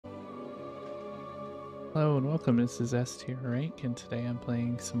Hello and welcome, this is S tier rank, and today I'm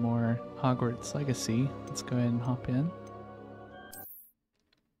playing some more Hogwarts Legacy. Let's go ahead and hop in.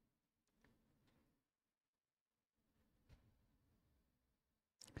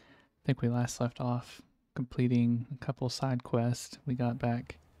 I think we last left off completing a couple side quests. We got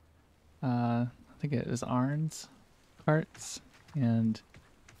back, I think it was Arn's carts, and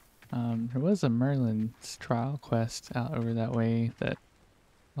there was a Merlin's trial quest out over that way that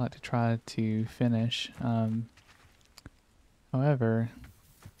I'd like to try to finish. However,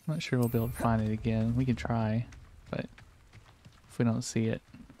 I'm not sure we'll be able to find it again. We can try, but if we don't see it,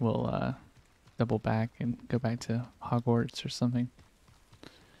 we'll double back and go back to Hogwarts or something.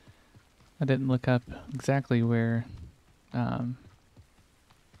 I didn't look up exactly where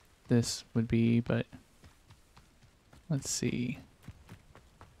this would be, but let's see.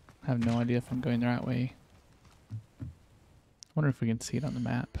 I have no idea if I'm going the right way. I wonder if we can see it on the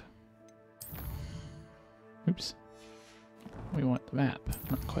map. Oops. We want the map,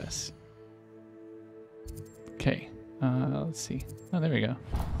 not quests. Okay, let's see. Oh, there we go.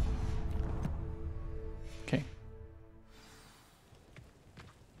 Okay.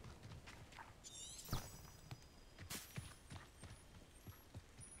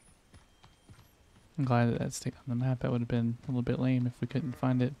 I'm glad that that's taken on the map. That would have been a little bit lame if we couldn't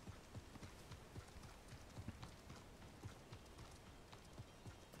find it.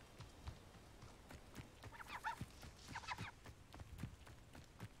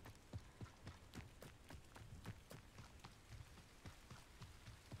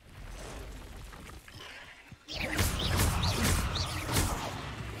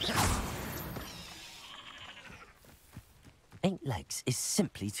 Eight legs is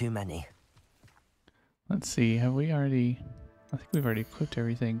simply too many. Let's see, have we already... I think we've already equipped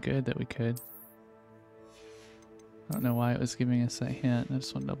everything good that we could. I don't know why it was giving us that hint. I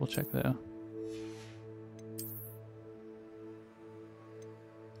just want to double check though.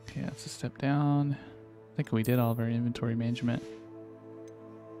 Okay, that's a step down. I think we did all of our inventory management.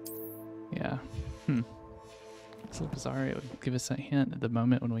 Yeah. It's a little bizarre. It would give us that hint at the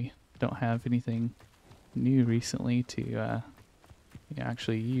moment when we don't have anything new recently to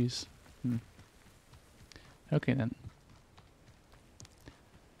actually use. Okay then.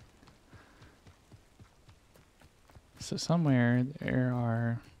 So somewhere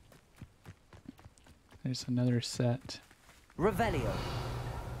there's another set Revelio.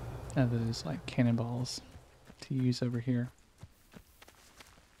 of those like cannonballs to use over here.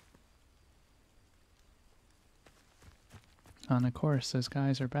 And of course those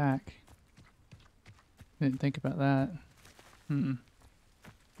guys are back. Didn't think about that.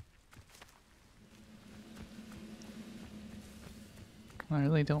 I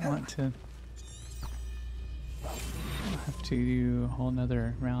really don't want to have to do a whole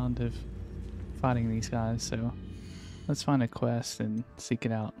nother round of fighting these guys, so let's find a quest and seek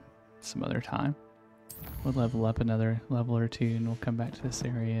it out some other time. We'll level up another level or two and we'll come back to this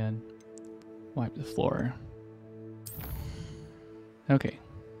area and wipe the floor. Okay.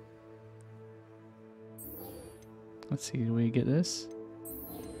 Let's see, do we get this?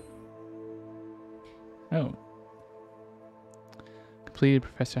 Oh. Completed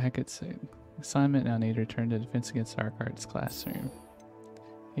Professor Hackett's assignment. Now need to return to Defense Against Dark Arts classroom.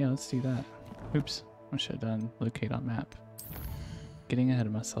 Yeah, let's do that. Oops. I should have done locate on map. Getting ahead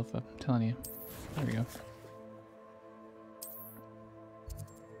of myself, I'm telling you. There we go.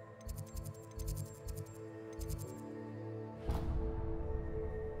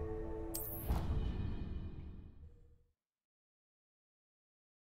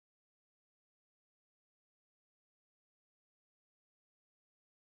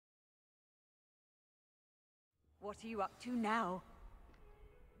 What are you up to now?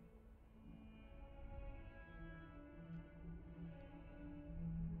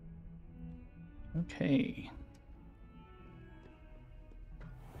 Okay.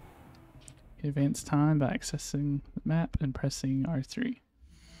 Advance time by accessing the map and pressing R3.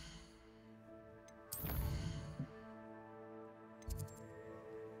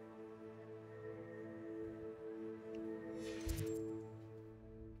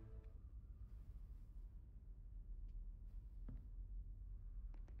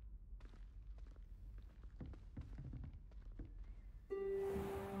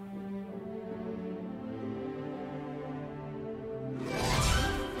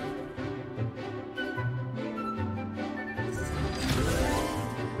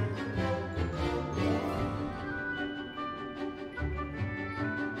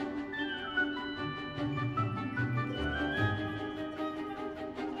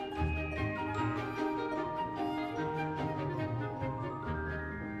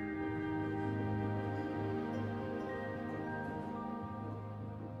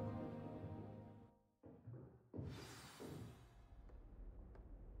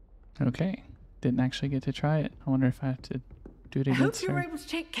 Okay. Didn't actually get to try it. I wonder if I have to do it I again. hope you were able to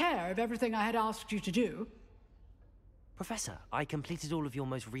take care of everything I had asked you to do. Professor, I completed all of your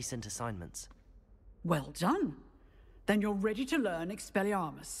most recent assignments. Well done. Then you're ready to learn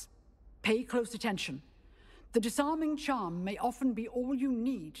Expelliarmus. Pay close attention. The disarming charm may often be all you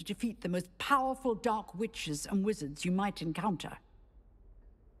need to defeat the most powerful dark witches and wizards you might encounter.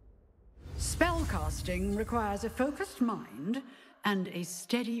 Spellcasting requires a focused mind and a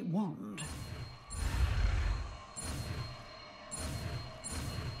steady wand.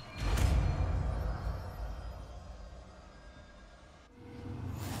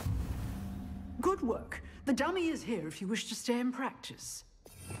 Good work. The dummy is here if you wish to stay and practice.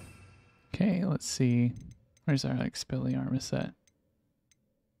 Okay, let's see. Where's our Expelliarmus at?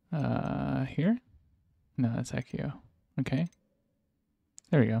 Here? No, that's Accio. Okay.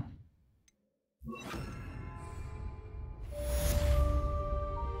 There we go.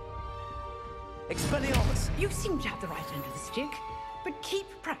 Expelliarmus! You seem to have the right end of the stick, but keep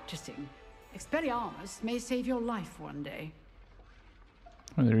practicing. Expelliarmus may save your life one day.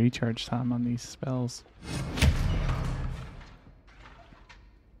 What are the recharge time on these spells?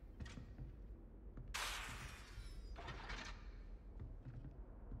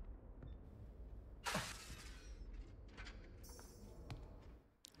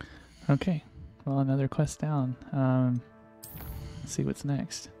 Okay, well, another quest down. Let's see what's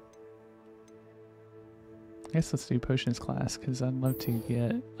next. I guess let's do potions class because I'd love to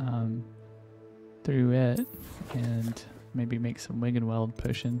get through it and maybe make some Wig and Weld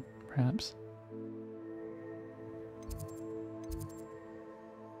potion, perhaps.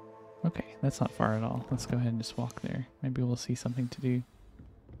 Okay, that's not far at all. Let's go ahead and just walk there. Maybe we'll see something to do.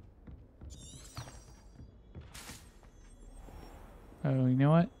 Oh, you know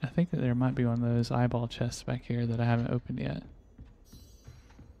what? I think that there might be one of those eyeball chests back here that I haven't opened yet.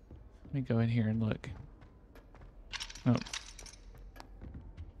 Let me go in here and look. Oh.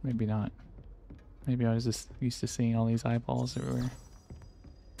 Maybe not. Maybe I was just used to seeing all these eyeballs everywhere.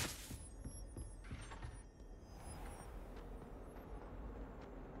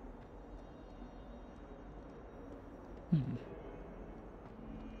 Look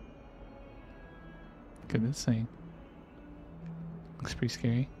at this thing. Looks pretty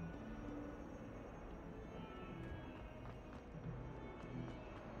scary.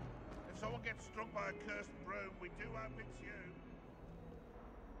 If someone gets struck by a cursed broom, we do hope it's you.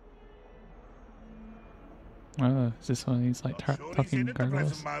 Is this one of these like Not sure he's talking in at the gargoyles?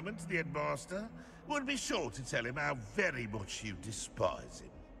 present moment, the headmaster. Would be sure to tell him how very much you despise him.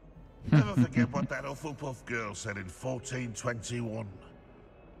 Never forget what that Hufflepuff girl said in 1421.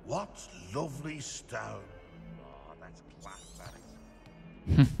 What lovely stone. Oh, that's class, that is.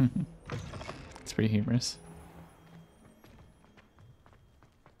 It's pretty humorous.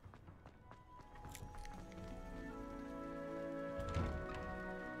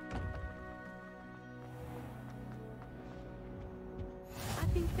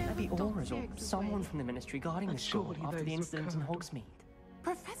 Maybe Aura's or someone from the Ministry guarding the school after the incident in Hogsmeade.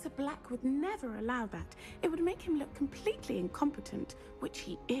 Professor Black would never allow that. It would make him look completely incompetent, which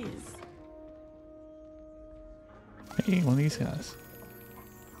he is. Hey, one of these guys.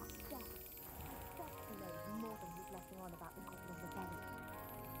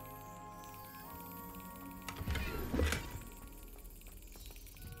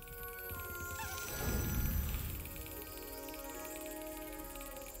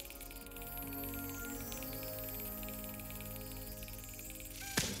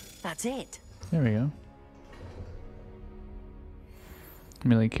 That's it. There we go.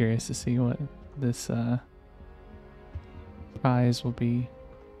 I'm really curious to see what this prize will be.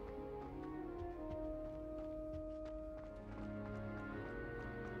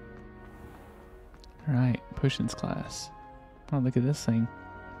 Alright, potions class. Oh, look at this thing.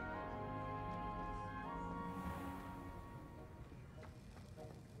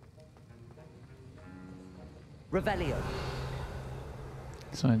 Revelio.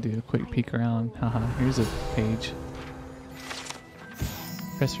 Just want to do a quick peek around. Haha, here's a page.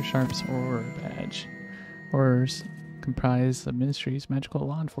 Professor Sharp's Auror badge. Aurors comprise the Ministry's magical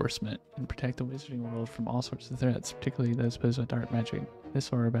law enforcement and protect the wizarding world from all sorts of threats, particularly those posed by dark magic. This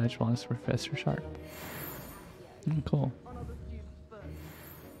Auror badge belongs to Professor Sharp. Cool.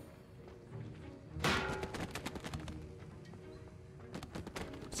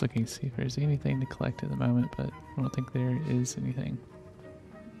 Let's look and see if there's anything to collect at the moment, but I don't think there is anything.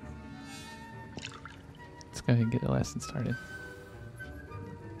 Let's go ahead and get the lesson started.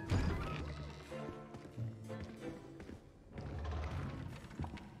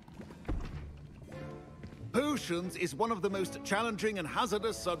 Who Potions is one of the most challenging and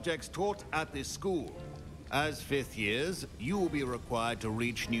hazardous subjects taught at this school. As 5th years, you will be required to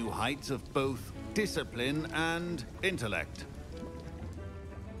reach new heights of both discipline and intellect.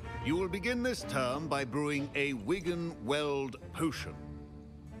 You will begin this term by brewing a Wigan-Weld potion.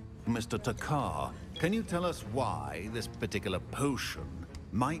 Mr. Takar, can you tell us why this particular potion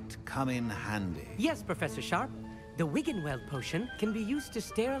might come in handy? Yes, Professor Sharp. The Wigan-Weld potion can be used to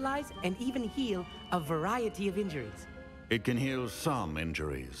sterilize and even heal a variety of injuries. It can heal some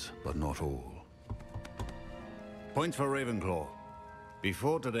injuries, but not all. Points for Ravenclaw.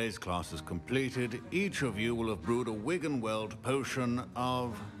 Before today's class is completed, each of you will have brewed a Wigan-Weld potion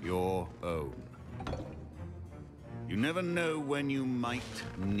of your own. You never know when you might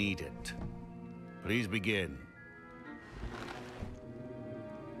need it. Please begin.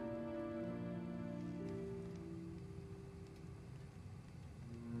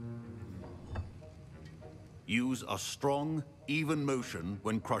 Use a strong, even motion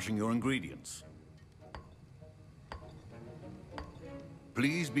when crushing your ingredients.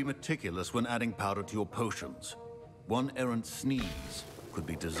 Please be meticulous when adding powder to your potions. One errant sneeze could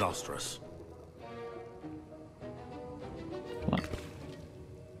be disastrous. What?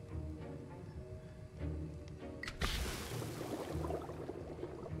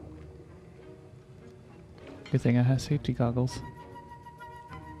 Good thing I have safety goggles.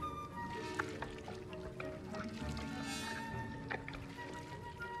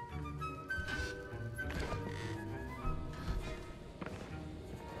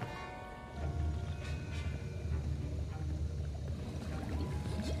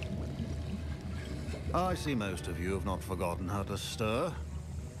 I see most of you have not forgotten how to stir.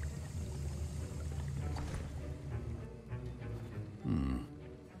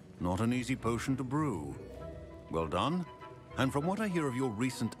 Not an easy potion to brew. Well done. And from what I hear of your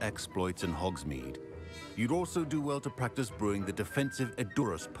recent exploits in Hogsmeade, you'd also do well to practice brewing the defensive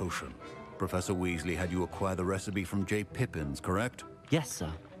Edurus potion. Professor Weasley had you acquire the recipe from J. Pippins, correct? Yes,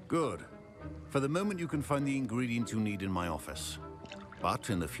 sir. Good. For the moment, you can find the ingredients you need in my office.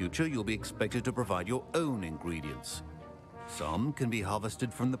 But in the future, you'll be expected to provide your own ingredients. Some can be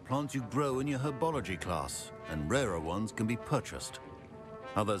harvested from the plants you grow in your herbology class, and rarer ones can be purchased.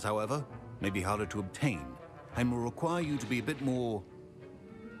 Others, however, may be harder to obtain, and will require you to be a bit more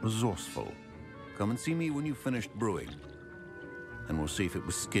resourceful. Come and see me when you've finished brewing, and we'll see if it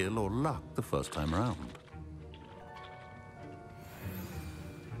was skill or luck the first time around.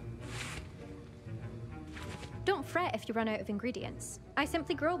 Don't fret if you run out of ingredients. I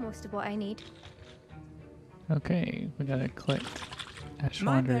simply grow most of what I need. Okay, we gotta collect My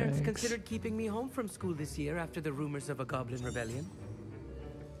Ashwander parents eggs. considered keeping me home from school this year after the rumors of a goblin rebellion.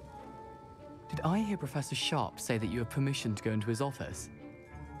 Did I hear Professor Sharp say that you have permission to go into his office?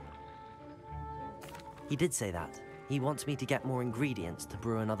 He did say that. He wants me to get more ingredients to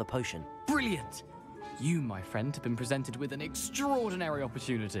brew another potion. Brilliant! You, my friend, have been presented with an extraordinary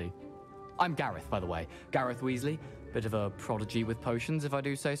opportunity. I'm Gareth, by the way. Gareth Weasley. Bit of a prodigy with potions, if I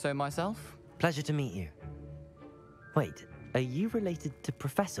do say so myself. Pleasure to meet you. Wait, are you related to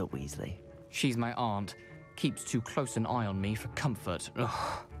Professor Weasley? She's my aunt. Keeps too close an eye on me for comfort.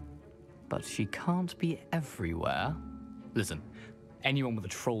 Ugh. But she can't be everywhere. Listen, anyone with a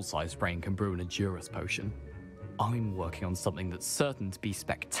troll-sized brain can brew an Edurus potion. I'm working on something that's certain to be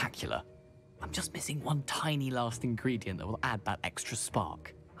spectacular. I'm just missing one tiny last ingredient that will add that extra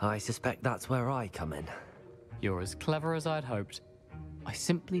spark. I suspect that's where I come in. You're as clever as I'd hoped. I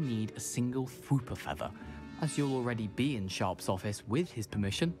simply need a single Fwooper feather. As you'll already be in Sharp's office with his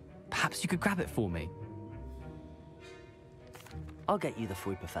permission, perhaps you could grab it for me. I'll get you the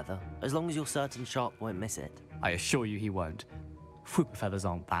Fwooper feather, as long as you're certain Sharp won't miss it. I assure you he won't. Fwooper feathers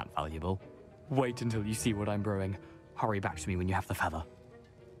aren't that valuable. Wait until you see what I'm brewing. Hurry back to me when you have the feather.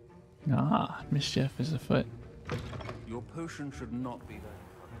 Ah, mischief is afoot. Your potion should not be there.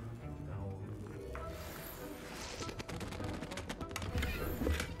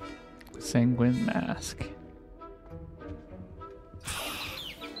 Sanguine mask.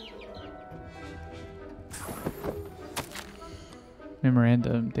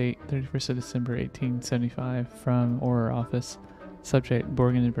 Memorandum, date 31st of December 1875, from Auror Office. Subject,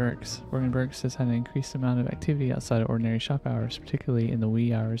 Borgin and Burks. Borgin and Burks has had an increased amount of activity outside of ordinary shop hours, particularly in the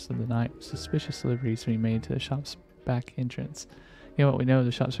wee hours of the night. Suspicious deliveries being made to the shop's back entrance. You know what we know of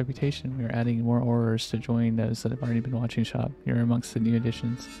the shop's reputation. We are adding more Aurors to join those that have already been watching shop. You're amongst the new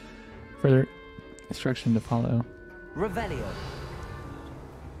additions. Further instruction to follow. Revelio.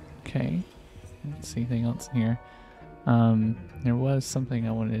 Okay. Let's see anything else in here. There was something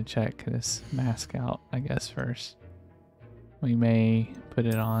I wanted to check this mask out, I guess, first. We may put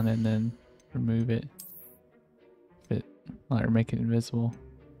it on and then remove it. Or make it invisible.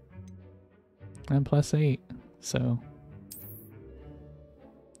 And +8, so.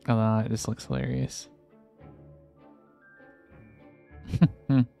 Oh, it just looks hilarious.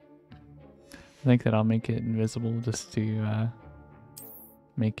 I think that I'll make it invisible just to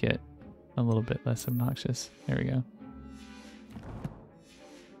make it a little bit less obnoxious. There we go.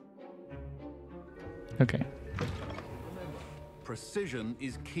 Okay. Precision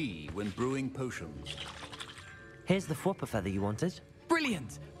is key when brewing potions. Here's the Fwopper feather you wanted.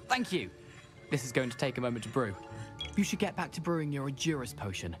 Brilliant! Thank you! This is going to take a moment to brew. You should get back to brewing your Edurus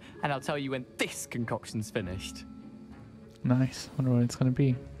potion, and I'll tell you when this concoction's finished. Nice. Wonder what it's going to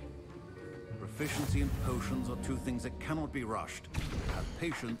be. Proficiency in potions are two things that cannot be rushed. Have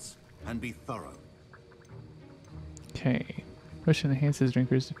patience and be thorough. Okay. Potion enhances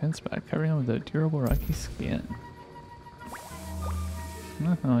drinker's defense by covering them with a durable rocky skin.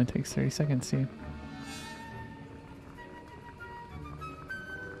 It only takes 30 seconds to.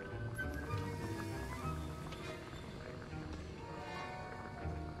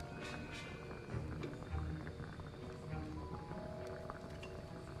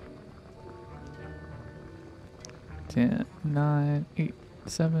 Ten, 9, 8,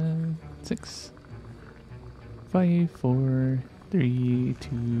 7, 6, 5, 4, 3, 2,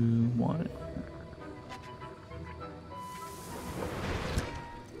 1.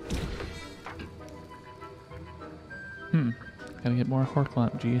 Gotta get more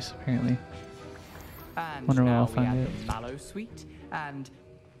Horklump juice, apparently. And Wonder where now I'll we find add it. the mallow sweet, and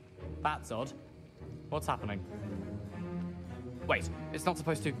that's odd. What's happening? Wait, it's not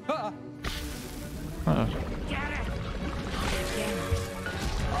supposed to. Ah! Uh-oh.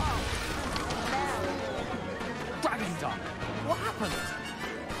 Dragon's Dog! What happened?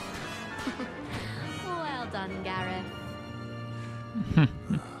 Well done, Gareth.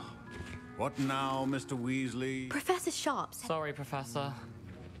 What now, Mr. Weasley? Professor Sharp said... Sorry, Professor.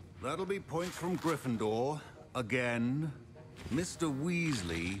 That'll be points from Gryffindor. Again. Mr.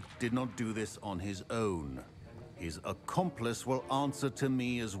 Weasley did not do this on his own. His accomplice will answer to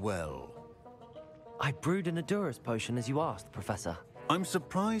me as well. I brewed an Edurus potion as you asked, Professor. I'm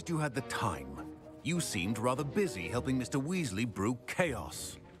surprised you had the time. You seemed rather busy helping Mr. Weasley brew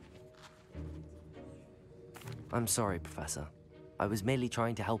chaos. I'm sorry, Professor. I was merely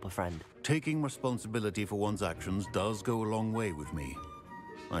trying to help a friend. Taking responsibility for one's actions does go a long way with me.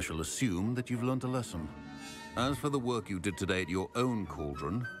 I shall assume that you've learnt a lesson. As for the work you did today at your own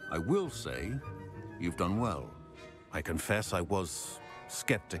cauldron, I will say you've done well. I confess I was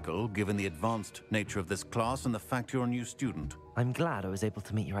skeptical, given the advanced nature of this class and the fact you're a new student. I'm glad I was able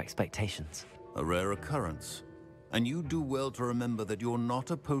to meet your expectations. A rare occurrence. And you do well to remember that you're not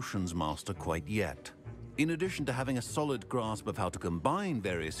a potions master quite yet. In addition to having a solid grasp of how to combine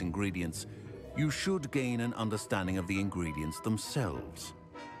various ingredients, you should gain an understanding of the ingredients themselves.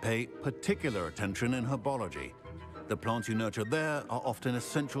 Pay particular attention in herbology. The plants you nurture there are often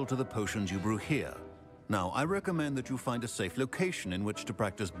essential to the potions you brew here. Now, I recommend that you find a safe location in which to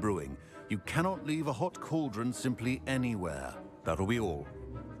practice brewing. You cannot leave a hot cauldron simply anywhere. That'll be all.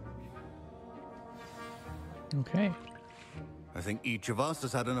 Okay. I think each of us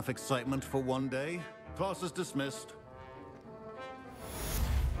has had enough excitement for one day. Class is dismissed.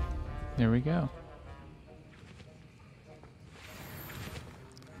 There we go.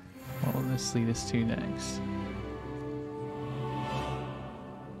 What will this lead us to next?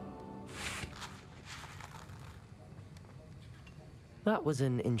 That was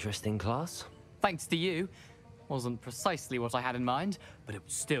an interesting class. Thanks to you. Wasn't precisely what I had in mind, but it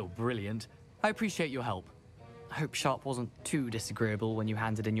was still brilliant. I appreciate your help. I hope Sharp wasn't too disagreeable when you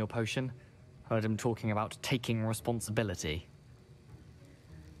handed in your potion. Heard him talking about taking responsibility.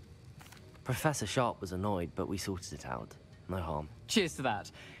 Professor Sharp was annoyed, but we sorted it out. No harm. Cheers to that.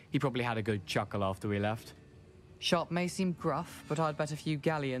 He probably had a good chuckle after we left. Sharp may seem gruff, but I'd bet a few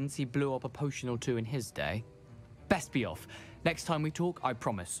galleons he blew up a potion or two in his day. Best be off. Next time we talk, I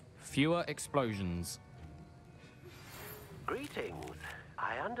promise, fewer explosions. Greetings.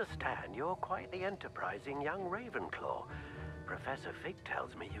 I understand you're quite the enterprising young Ravenclaw. Professor Fig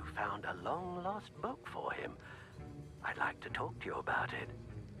tells me you found a long-lost book for him. I'd like to talk to you about it.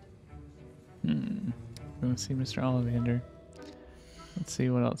 Go and see Mr. Ollivander. Let's see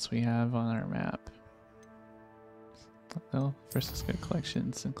what else we have on our map. Well, first let's go to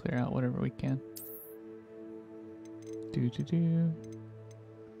collections and clear out whatever we can.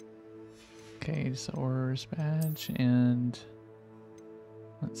 Okay, just the Auror's badge, and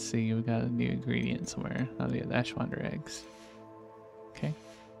let's see, we got a new ingredient somewhere. Oh yeah, the Ashwander eggs. Okay.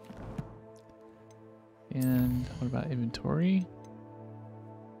 And what about inventory?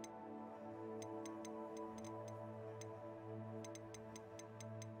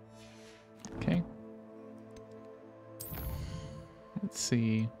 Let's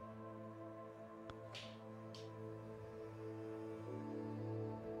see.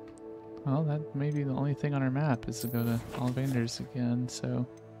 Well, that may be the only thing on our map is to go to Ollivanders again, so...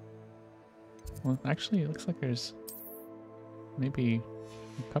 Well, actually, it looks like there's maybe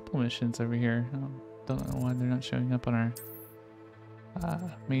a couple missions over here. Don't know why they're not showing up on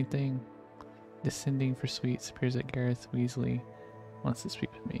our main thing. Descending for sweets appears that Gareth Weasley wants to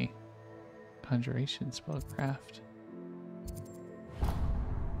speak with me. Conjuration spellcraft.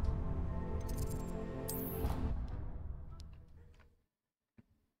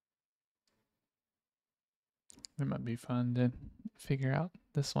 It might be fun to figure out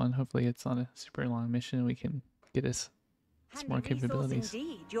this one. Hopefully it's not a super long mission. We can get us some more capabilities.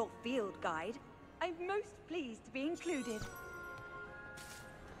 Indeed, your field guide. I'm most pleased to be included.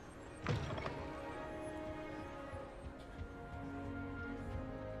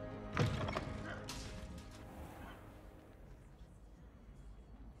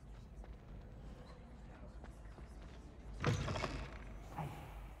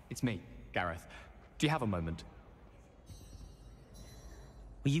 It's me, Gareth. Do you have a moment?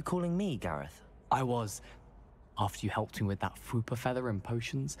 Were you calling me, Gareth? I was. After you helped me with that Fupa feather and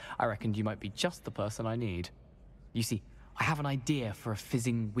potions, I reckoned you might be just the person I need. You see, I have an idea for a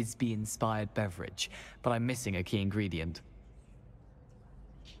fizzing Whizbee-inspired beverage, but I'm missing a key ingredient.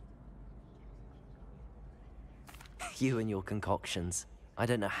 You and your concoctions. I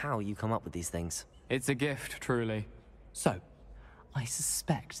don't know how you come up with these things. It's a gift, truly. So, I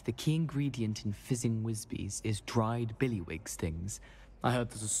suspect the key ingredient in fizzing Whizbees is dried billywig stings. I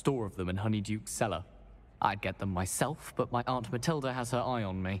heard there's a store of them in Honeyduke's cellar. I'd get them myself, but my Aunt Matilda has her eye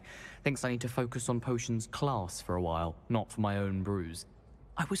on me. Thinks I need to focus on potions class for a while, not for my own brews.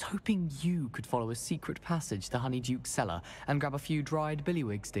 I was hoping you could follow a secret passage to Honeyduke's cellar and grab a few dried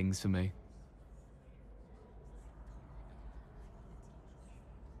billywig stings for me.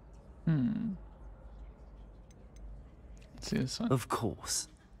 Let's see this one. Of course.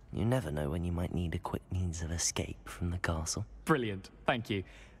 You never know when you might need a quick means of escape from the castle. Brilliant, thank you.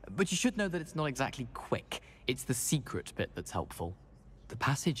 But you should know that it's not exactly quick. It's the secret bit that's helpful. The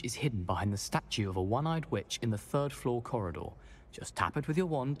passage is hidden behind the statue of a one-eyed witch in the third-floor corridor. Just tap it with your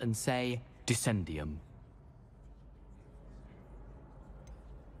wand and say, Descendium.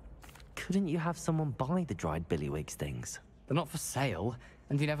 Couldn't you have someone buy the dried billywig stings? They're not for sale,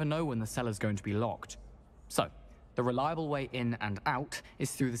 and you never know when the cellar's going to be locked. So, the reliable way in and out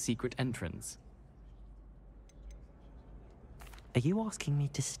is through the secret entrance. Are you asking me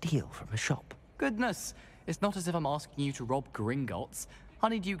to steal from a shop? Goodness, it's not as if I'm asking you to rob Gringotts.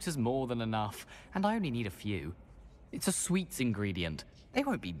 Honeyduke's is more than enough, and I only need a few. It's a sweets ingredient. They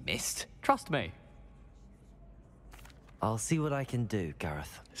won't be missed. Trust me. I'll see what I can do,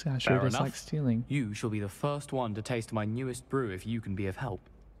 Gareth. This guy sure Fair does enough. like stealing. You shall be the first one to taste my newest brew if you can be of help.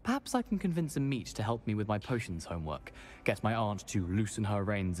 Perhaps I can convince a meat to help me with my potions homework. Get my aunt to loosen her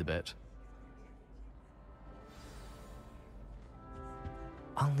reins a bit.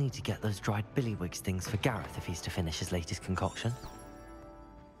 I'll need to get those dried billywig stings for Gareth if he's to finish his latest concoction.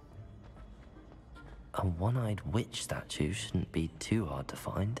 A one-eyed witch statue shouldn't be too hard to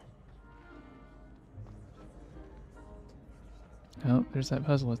find. Oh, there's that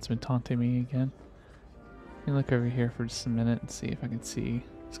puzzle that's been taunting me again. Let me look over here for just a minute and see if I can see.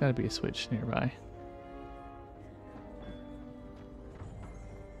 There's got to be a switch nearby.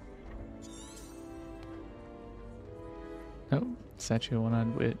 Oh, statue of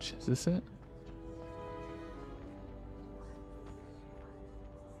one-eyed witch. Is this it?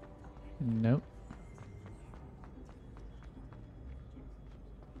 Nope.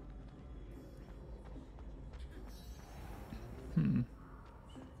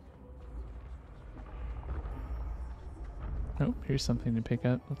 Oh, here's something to pick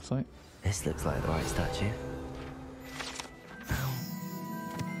up, looks like. This looks like the right statue.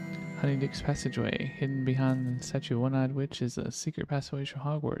 Honeyduke's passageway. Hidden behind the statue of one-eyed witch is a secret passageway from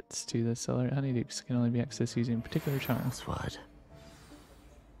Hogwarts to the cellar at Honeyduke's. Can only be accessed using particular charms. Password.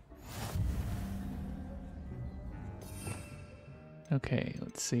 Okay,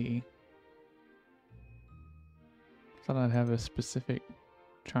 let's see. Thought I'd have a specific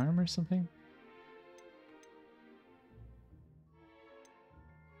charm or something.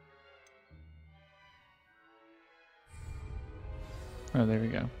 Oh, there we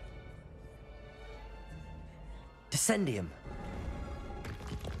go. Descendium.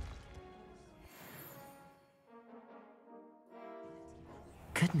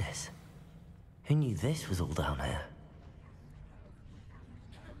 Goodness. Who knew this was all down here?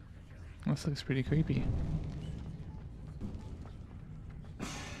 This looks pretty creepy.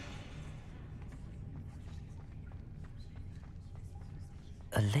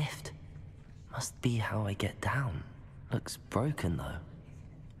 A lift. Must be how I get down. Looks broken though.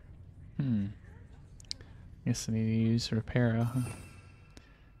 Guess I need to use Reparo, huh?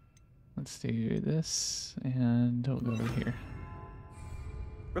 Let's do this, and we'll go over here.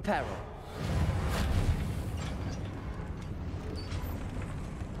 Reparo.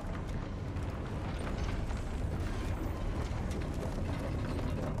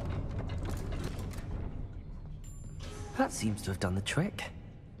 That seems to have done the trick.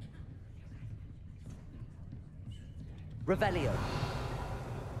 Revelio.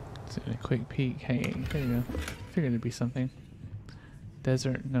 Let's do a quick peek. Hey, there you go. Figured there'd be something.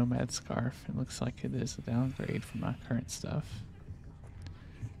 Desert Nomad Scarf. It looks like it is a downgrade from my current stuff.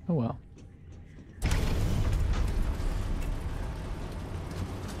 Oh well.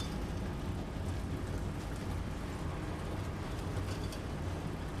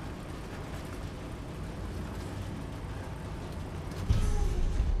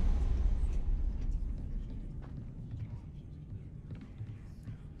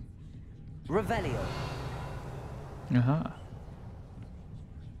 Revelio.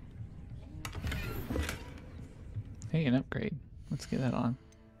 Hey, an upgrade. Let's get that on.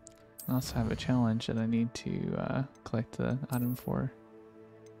 I also have a challenge that I need to collect the item for.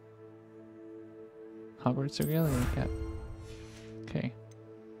 Hogwarts Legacy cap. Okay.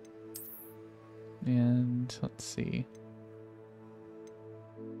 And let's see.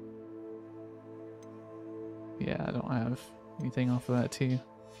 Yeah, I don't have anything off of that too.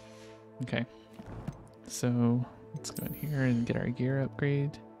 Okay. So let's go in here and get our gear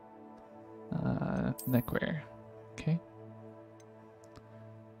upgrade. Neckwear. Okay.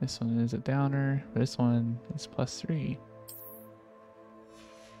 This one is a downer. This one is +3.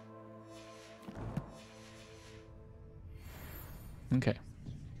 Okay.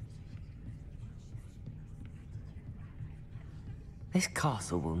 This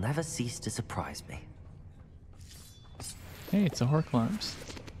castle will never cease to surprise me. Hey, it's a Horklumps.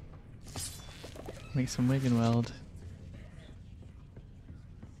 Make some wig and weld.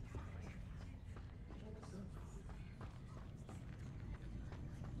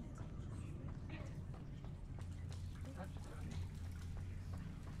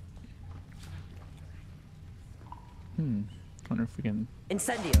 Wonder if we can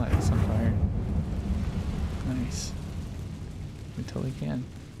Incendio. light this on fire. Nice. We totally can.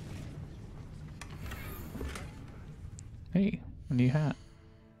 Hey, a new hat.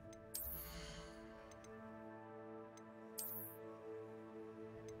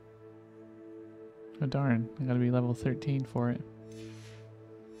 Oh darn, I gotta be level 13 for it.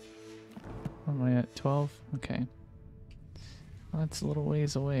 What am I at? 12? Okay. Well, that's a little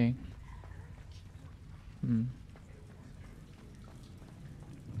ways away.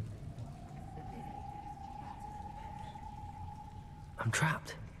 I'm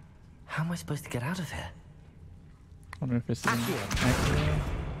trapped. How am I supposed to get out of here? I wonder if it's Accio.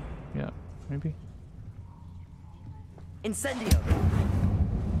 Yeah, maybe. Incendio. I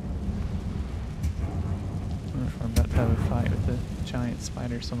wonder if I'm about to have a fight with a giant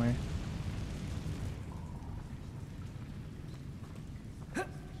spider somewhere.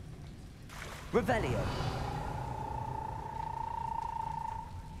 Revelio.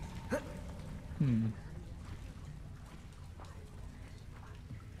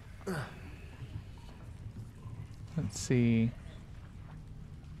 Let's see.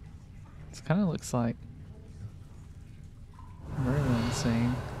 This kind of looks like Merlin's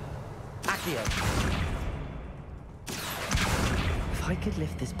saying. Accio. If I could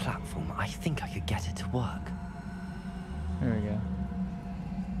lift this platform, I think I could get it to work. There we go.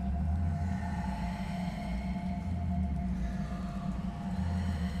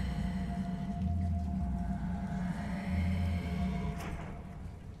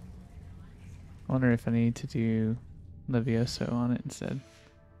 I wonder if I need to do Levioso on it instead.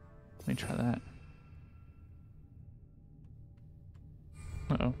 Let me try that.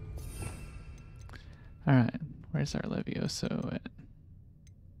 Uh-oh. Alright, where's our Levioso at?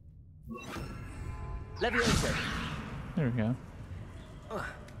 Levioso. There we go.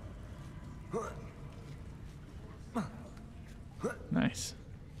 Nice.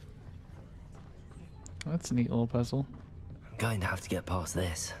 Well, that's a neat little puzzle. I'm going to have to get past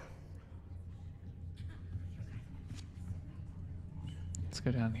this. Let's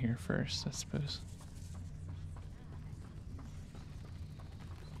go down here first, I suppose.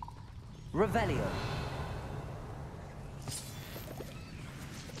 Revelio.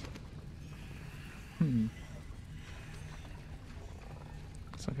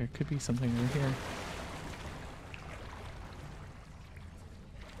 Looks like there could be something over here.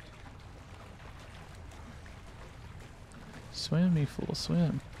 Swim, me fool,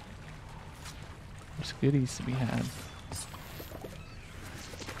 swim. There's goodies to be had.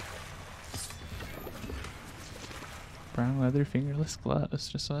 Brown leather fingerless gloves,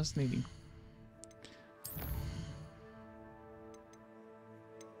 just what I was needing.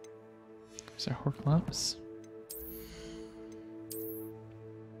 There's our Horklumps.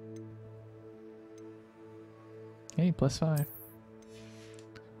 Hey, +5.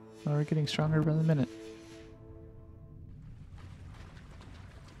 Oh, we're getting stronger by the minute.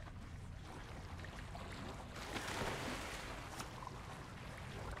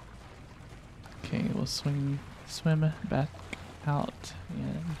 Okay, we'll swim back out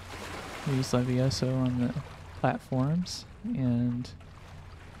and use Levioso on the platforms and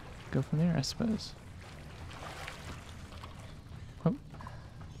go from there, I suppose. Oh,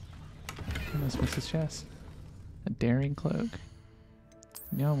 I almost missed his chest. A daring cloak.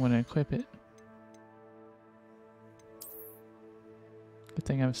 Now I'm gonna equip it. Good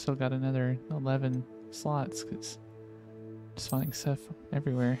thing I've still got another 11 slots, because just finding stuff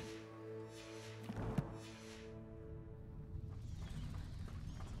everywhere.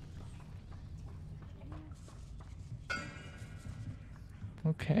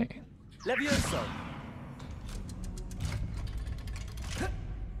 Okay. Levioso.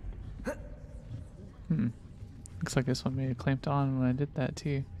 Looks like this one may have clamped on when I did that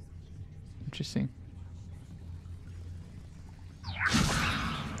too. Interesting.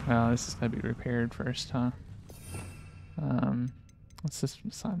 Well, this is gotta be repaired first, huh? Let's just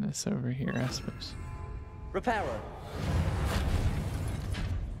assign this over here, I suppose. Reparo.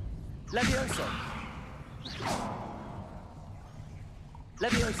 Levioso.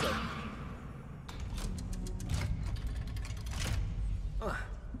 Levioso.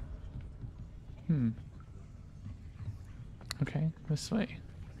 Okay, this way.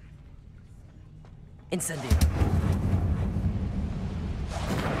 Incendio.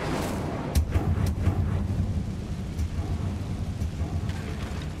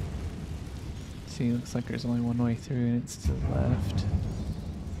 See, looks like there's only one way through and it's to the left.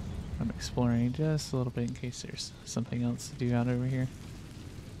 I'm exploring just a little bit in case there's something else to do out over here.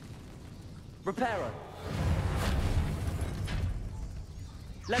 Reparo.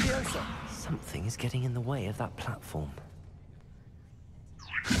 Levioso. Something is getting in the way of that platform.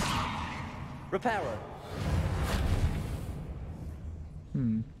 Reparo.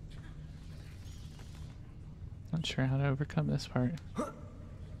 Not sure how to overcome this part.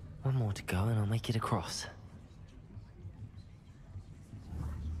 One more to go and I'll make it across.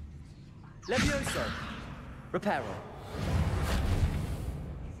 Levioso. Reparo.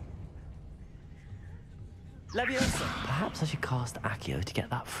 Levioso. Perhaps I should cast Accio to get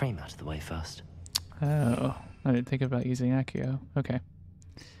that frame out of the way first. Oh, I didn't think about using Accio. Okay.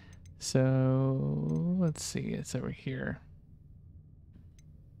 So, let's see, it's over here.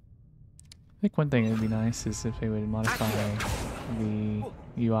 I think one thing that would be nice is if they would modify the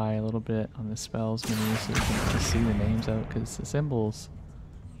UI a little bit on the spells menu so we can just see the names out, because the symbols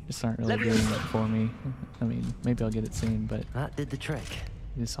just aren't really doing it for me. I mean, maybe I'll get it soon, but that did the trick.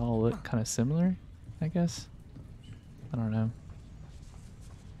 They just all look kind of similar, I guess. I don't know.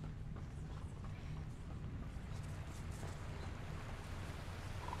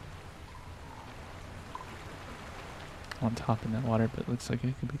 On top in that water, but it looks like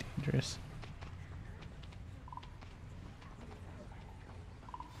it could be dangerous.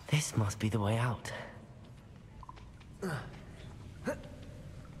 This must be the way out.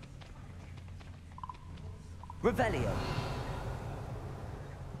 Revelio.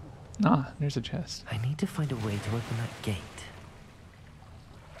 Ah, there's a chest. I need to find a way to open that gate.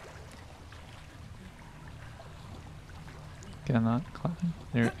 Can I not climb?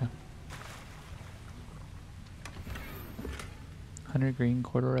 There we go. 100 green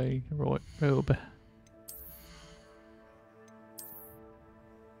corduroy robe.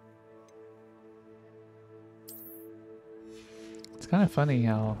 It's kind of funny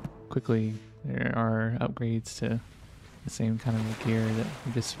how quickly there are upgrades to the same kind of gear that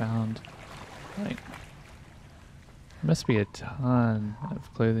we just found. Like, there must be a ton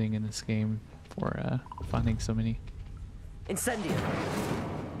of clothing in this game for finding so many. Incendio.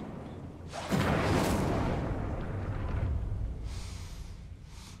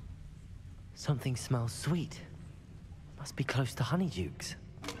 Something smells sweet. Must be close to Honeydukes.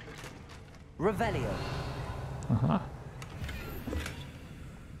 Revelio. Uh-huh.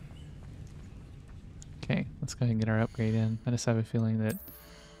 Okay, let's go ahead and get our upgrade in. I just have a feeling that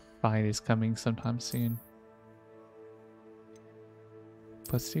fight is coming sometime soon.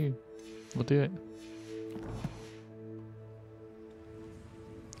 +2. We'll do it.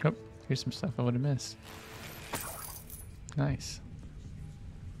 Oh, here's some stuff I would have missed. Nice.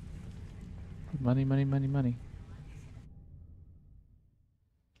 Money, money, money, money.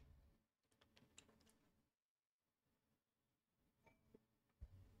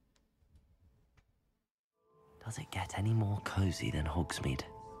 Does it get any more cozy than Hogsmeade?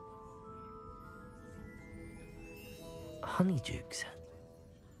 Honeydukes.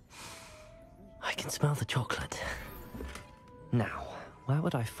 I can smell the chocolate. Now, where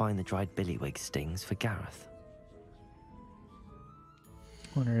would I find the dried billywig stings for Gareth?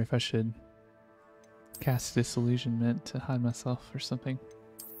 Wonder if I should cast disillusionment to hide myself or something.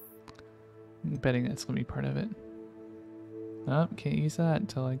 I'm betting that's gonna be part of it. Oh, can't use that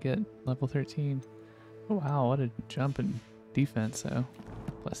until I get level 13. Oh wow, what a jump in defense though.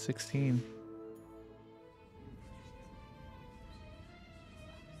 Plus 16.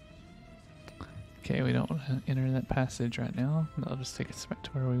 Okay, we don't want to enter that passage right now. That'll just take us back to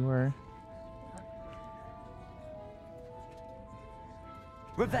where we were.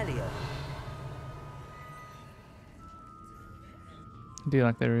 Revelio. I do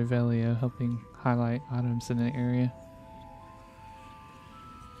like the Revelio helping highlight items in an area.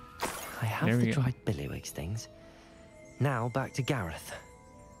 I have the dried billywig stings. Now back to Gareth.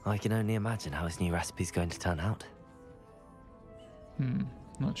 I can only imagine how his new recipe's going to turn out.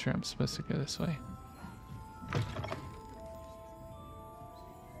 Not sure I'm supposed to go this way.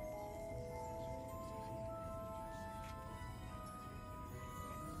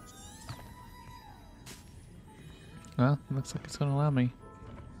 Well, looks like it's going to allow me.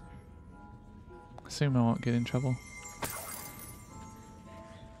 Assume I won't get in trouble.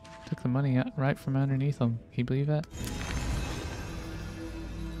 Took the money out right from underneath them. Can you believe that?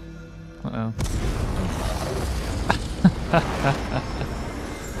 Uh-oh.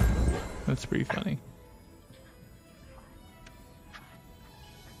 That's pretty funny.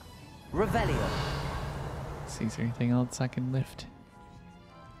 Revelio. See, is there anything else I can lift?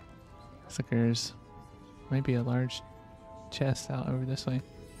 Looks like there's maybe a large chest out over this way.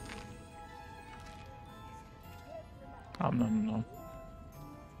 Oh, no.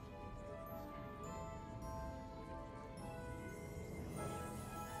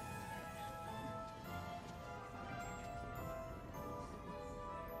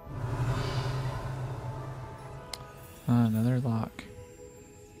 Another lock.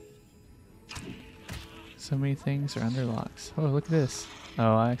 So many things are under locks. Oh, look at this.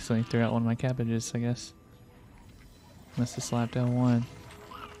 Oh, I accidentally threw out one of my cabbages, I guess. Must have slapped L1.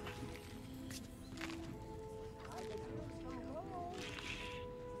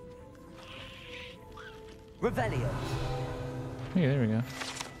 Revelio. Hey, there we go.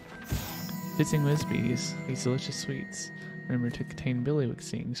 Fizzing Wisbees. These delicious sweets. Remember to contain billywig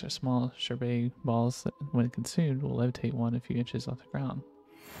stings, or small sherbet balls that, when consumed, will levitate 1 a few inches off the ground.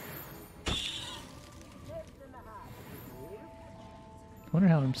 I wonder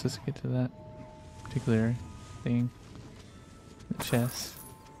how I'm supposed to get to that particular thing. The chest.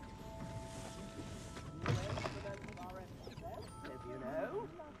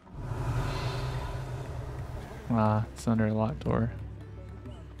 Ah, it's under a locked door.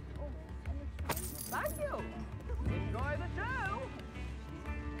 Thank you. Enjoy the show.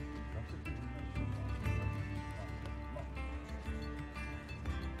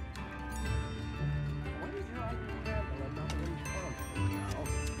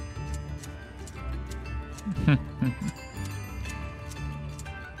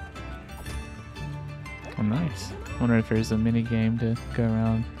 Oh, nice. Wonder if there's a mini game to go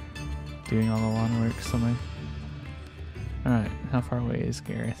around doing all the lawn work somewhere. Alright, how far away is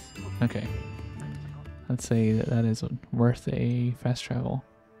Gareth? Okay. I'd say that that is worth a fast travel.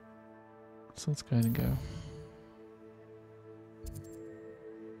 So let's go ahead and go.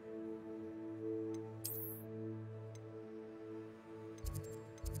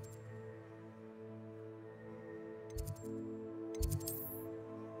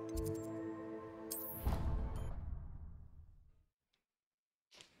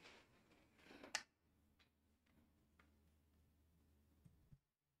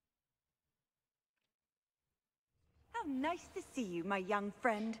 How nice to see you, my young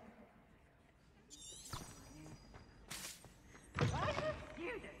friend.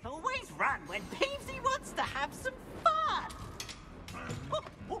 Students always run when Peevesy wants to have some fun.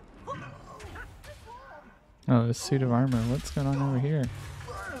 Oh, this suit of armor. What's going on over here?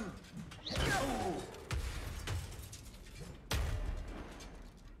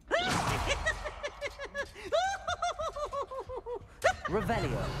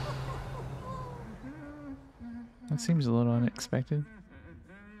 Revelio. That seems a little unexpected.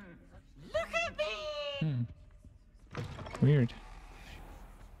 Look at me! Weird.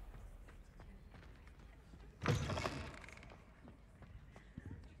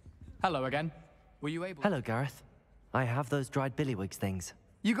 Hello again. Were you able... Hello, Gareth. I have those dried billywigs things.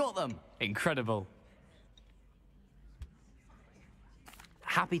 You got them! Incredible.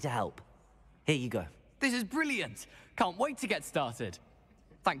 Happy to help. Here you go. This is brilliant! Can't wait to get started.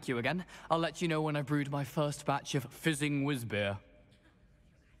 Thank you again. I'll let you know when I brewed my first batch of fizzing whiz beer.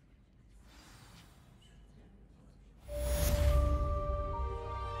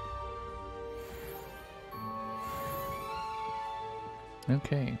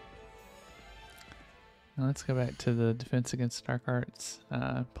 Okay. Now let's go back to the Defense Against Dark Arts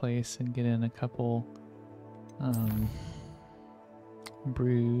place and get in a couple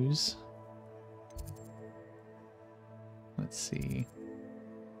brews. Let's see.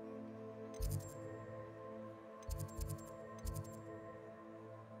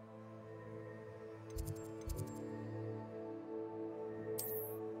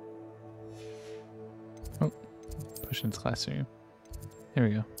 Oh, Potions Classroom. There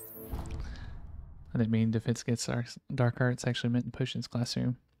we go. I didn't mean Defense Against Dark Arts, actually meant Potions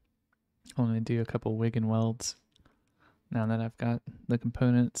Classroom. I want to do a couple wig and welds now that I've got the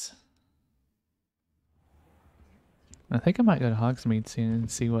components. I think I might go to Hogsmeade soon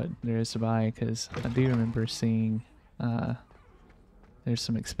and see what there is to buy, because I do remember seeing there's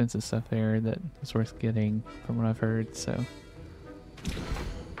some expensive stuff there that is worth getting from what I've heard, so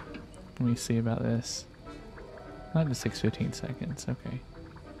let me see about this. Not just 15 seconds, okay.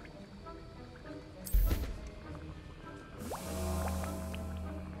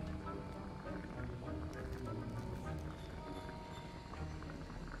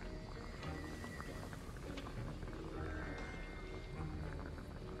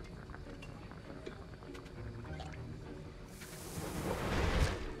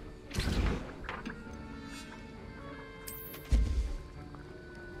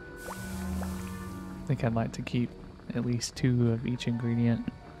 I think I'd like to keep at least 2 of each ingredient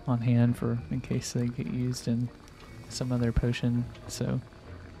on hand for in case they get used in some other potion. So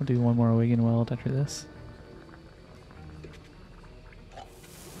we'll do one more wig and weld after this.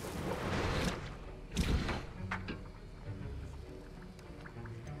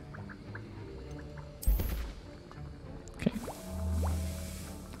 Okay.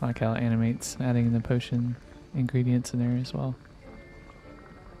 I like how it animates adding the potion ingredients in there as well.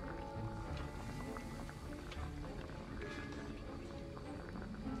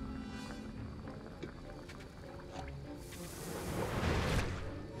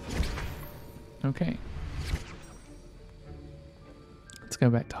 Okay. Let's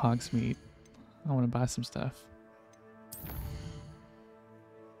go back to Hogsmeade. I want to buy some stuff.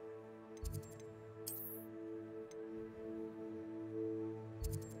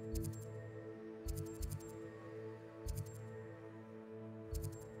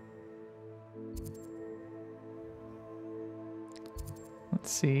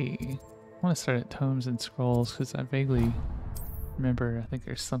 Let's see. I want to start at Tomes and Scrolls because I vaguely remember I think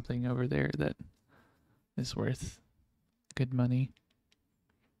there's something over there that is worth good money.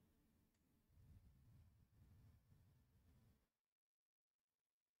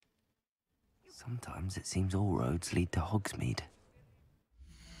 Sometimes it seems all roads lead to Hogsmeade.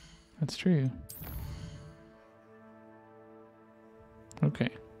 That's true. Okay.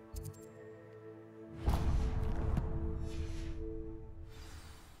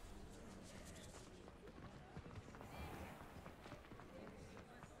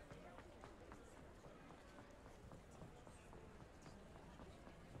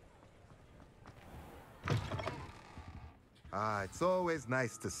 Ah, it's always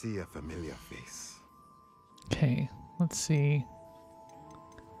nice to see a familiar face. Okay, let's see.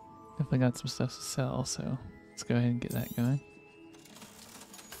 Definitely got some stuff to sell, so let's go ahead and get that going.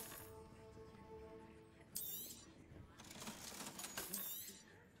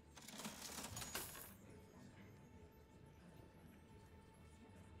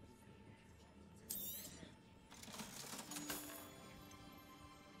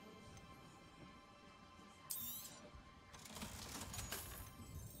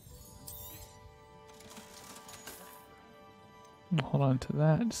 Hold on to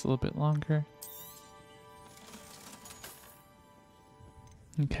that just a little bit longer.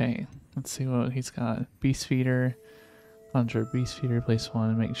 Okay, let's see what he's got. Beast feeder. Conjure a beast feeder, place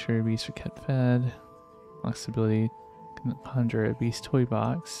one, make sure beasts are kept fed. Flexibility, conjure a beast toy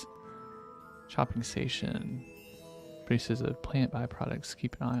box. Shopping station. Produces a plant byproducts,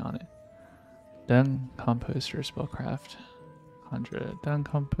 keep an eye on it. Dung composter, spellcraft. Conjure a dung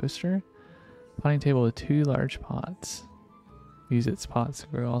composter. Potting table with 2 large pots. Use its pots to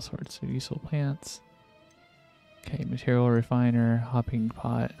grow all sorts of useful plants. Okay, material refiner, hopping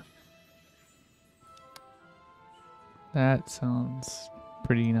pot. That sounds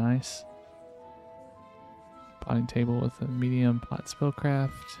pretty nice. Potting table with a medium pot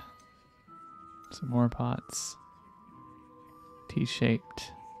spellcraft. Some more pots.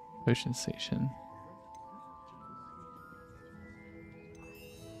 T-shaped potion station.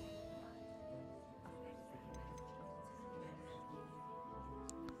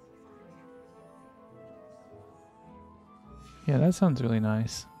 Yeah, that sounds really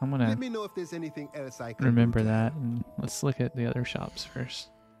nice. I'm gonna Let me know if there's anything else I can remember do. that, and let's look at the other shops first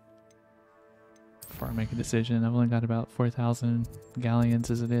before I make a decision. I've only got about 4,000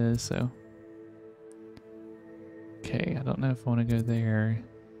 galleons as it is, so okay. I don't know if I want to go there.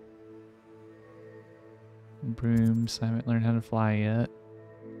 Brooms. I haven't learned how to fly yet.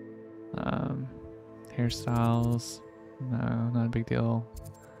 Hairstyles. No, not a big deal.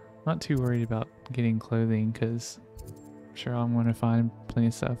 Not too worried about getting clothing because I'm sure I'm going to find plenty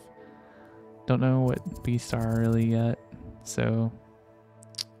of stuff. Don't know what beasts are really yet, so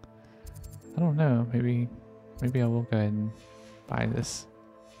I don't know. Maybe I will go ahead and buy this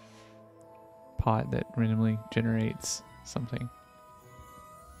pot that randomly generates something.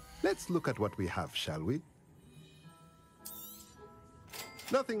 Let's look at what we have, shall we?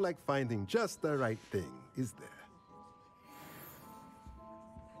 Nothing like finding just the right thing, is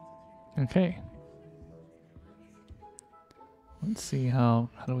there? Okay. Let's see how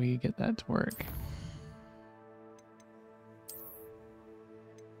do we get that to work.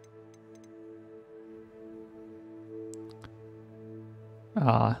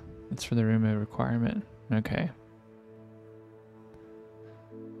 Ah, that's for the room of requirement. Okay.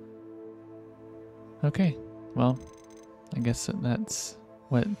 Okay. Well, I guess that's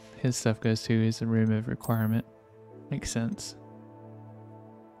what his stuff goes to, is the room of requirement. Makes sense.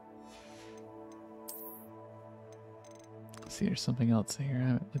 Let's see, there's something else here I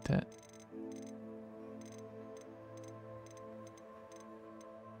haven't looked at.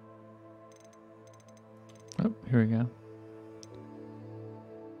 Oh, here we go.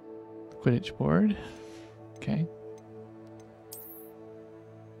 Quidditch board. Okay.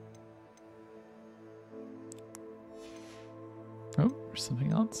 Oh, there's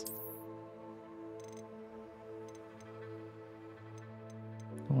something else.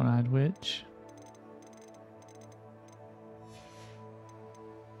 The one-eyed witch.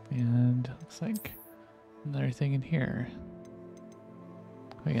 And looks like another thing in here.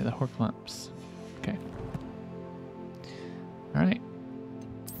 Oh yeah, the Horklumps. Okay. Alright.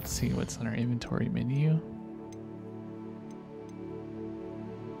 Let's see what's on our inventory menu.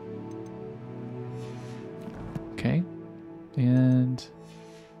 Okay. And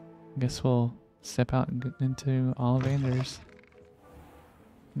I guess we'll step out and get into Ollivander's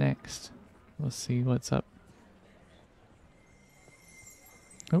next. We'll see what's up.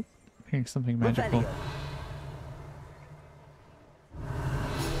 Oh, hearing something magical.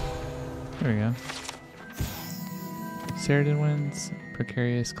 There we go. Ceridwen's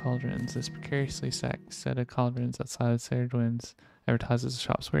precarious cauldrons. This precariously stacked set of cauldrons outside of Ceridwen's advertises the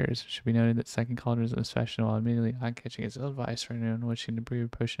shop's wares. It should be noted that second cauldrons is fashionable, admittedly eye-catching as ill advice for anyone wishing to brew a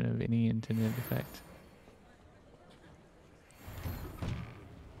potion of any intended effect.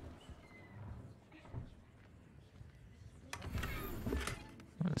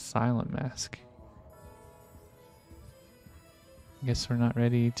 A silent mask. I guess we're not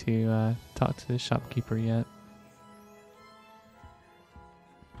ready to talk to the shopkeeper yet.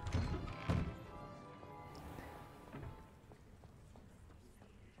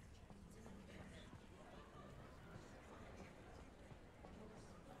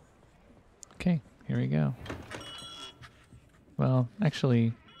 Okay, here we go. Well,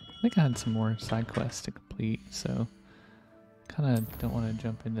 actually, I think I had some more side quests to complete, so kind of don't want to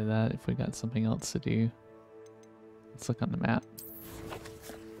jump into that if we got something else to do. Let's look on the map.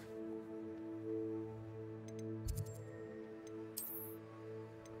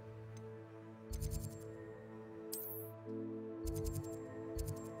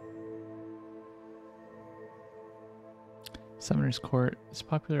 Summoner's Court is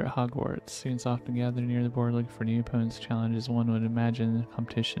popular at Hogwarts. Students often gather near the board looking for new opponents to challenge, as one would imagine. The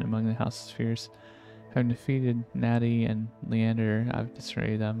competition among the houses is fierce. Having defeated Natty and Leander, I've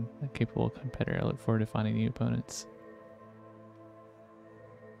decided them a capable competitor. I look forward to finding new opponents.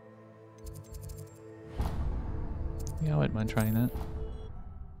 Yeah, I wouldn't mind trying that.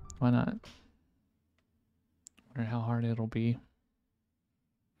 Why not? Wonder how hard it'll be.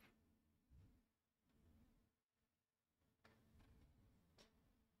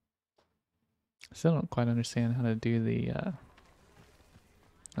 Still don't quite understand how to do the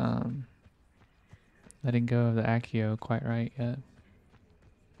letting go of the Accio quite right yet.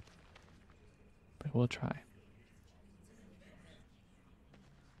 But we'll try.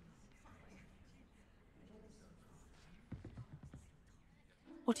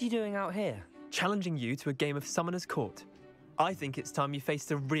 What are you doing out here? Challenging you to a game of Summoner's Court. I think it's time you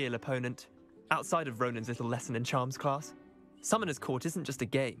faced a real opponent, outside of Ronan's little lesson in charms class. Summoner's Court isn't just a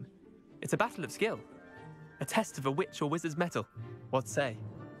game. It's a battle of skill. A test of a witch or wizard's mettle. What say?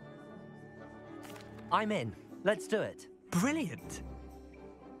 I'm in. Let's do it. Brilliant!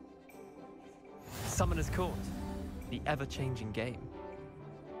 Summoner's Court. The ever-changing game.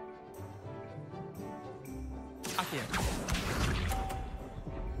 Accio.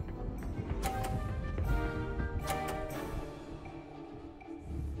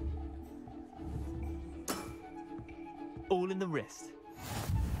 All in the wrist.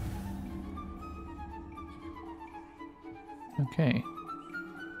 Okay.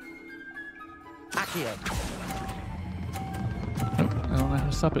 Accio. Oh, I don't know how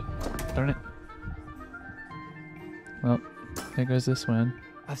to stop it. Darn it. Well, there goes this one.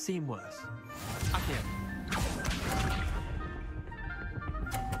 I've seen worse. Accio.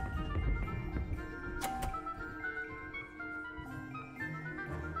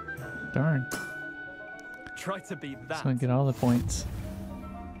 Darn. Try to beat that. Just want to get all the points.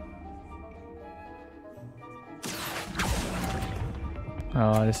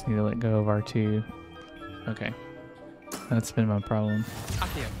 Oh, I just need to let go of R2. Okay. That's been my problem.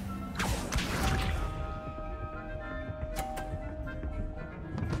 Accio.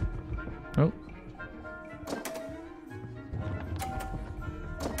 Oh.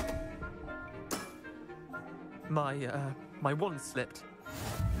 My wand slipped.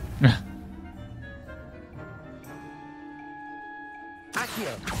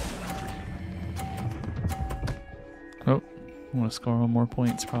 Accio. Oh, I want to score one more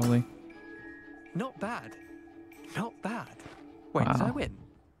points probably. Not bad. Not bad. Wait, did I Wow. win?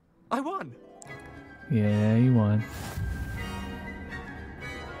 I won! Yeah, you won.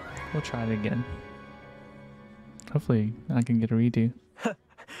 We'll try it again. Hopefully I can get a redo.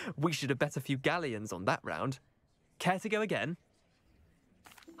 We should have bet a few galleons on that round. Care to go again?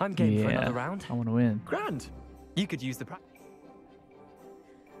 I'm game Yeah, for another round. I want to win. Grand! You could use the practice.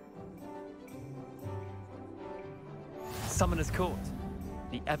 Summoner's Court.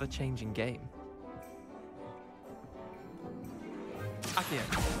 The ever-changing game. Accio.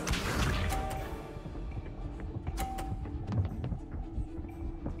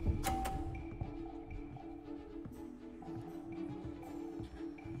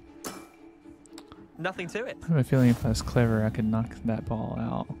 Nothing to it. I have a feeling if I was clever, I could knock that ball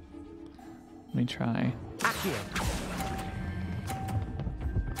out. Let me try. Accio.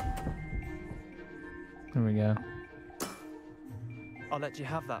 There we go. I'll let you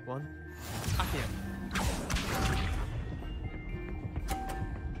have that one. Accio.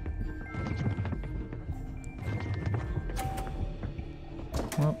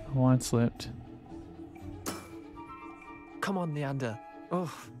 Well, one slipped. Come on, Leander.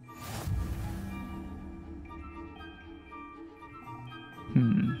 Oh.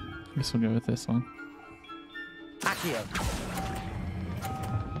 Guess we'll go with this one. Accio.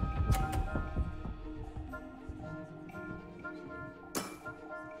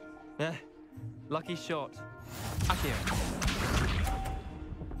 Eh. Lucky shot. Accio.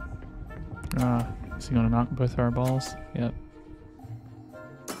 Is he gonna knock both our balls? Yep.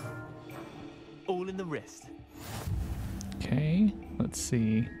 All in the wrist. Okay, let's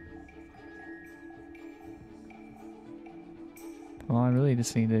see. Well, I really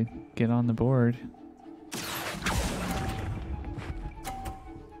just need to get on the board.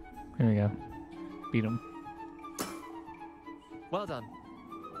 There we go. Beat him. Well done.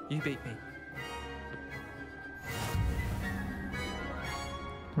 You beat me.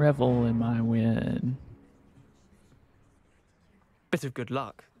 Revel in my win. Bit of good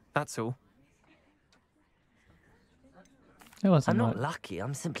luck, that's all. It wasn't I'm not luck. lucky,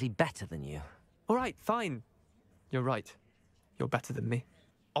 I'm simply better than you. All right, fine. You're right. You're better than me.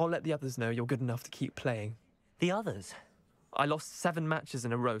 I'll let the others know you're good enough to keep playing. The others? I lost 7 matches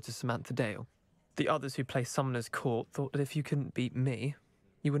in a row to Samantha Dale. The others who play Summoner's Court thought that if you couldn't beat me,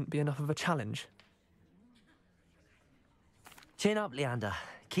 you wouldn't be enough of a challenge. Chin up, Leander.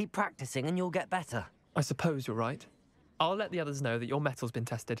 Keep practicing and you'll get better. I suppose you're right. I'll let the others know that your metal's been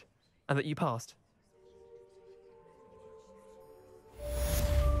tested, and that you passed.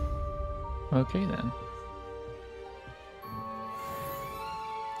 Okay then.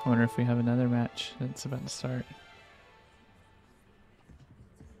 I wonder if we have another match that's about to start.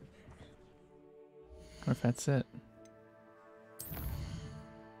 Or if that's it.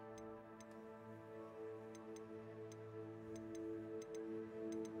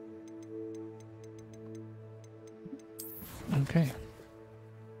 Okay.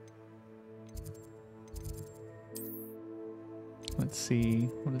 Let's see.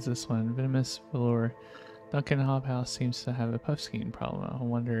 What is this one? Venomous velour. Duncan Hobhouse seems to have a puffskein problem. I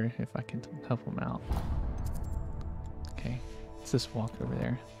wonder if I can help him out. Okay, let's just walk over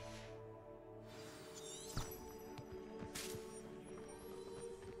there.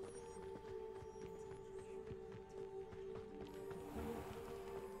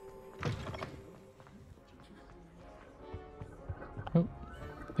 Oh,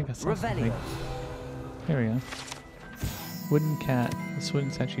 I think I saw something. There we go. Wooden cat. This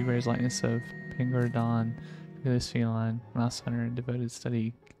wooden statue bears likeness of Pangordon, fearless feline, mouse hunter, and devoted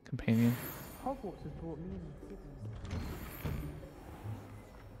study companion. Hogwarts has brought me in.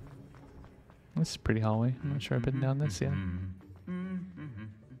 This is a pretty hallway. I'm not sure I've been down this yet.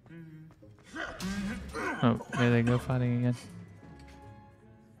 Oh, there they go fighting again.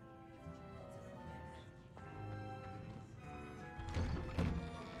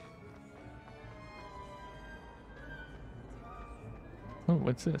 Oh,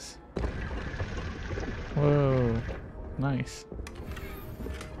 what's this? Whoa, nice.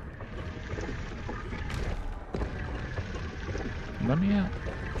 Let me out.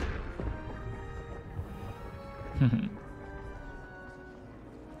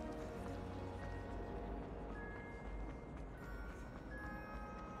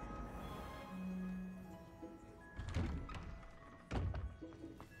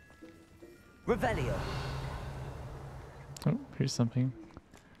 Revelio. Oh, here's something.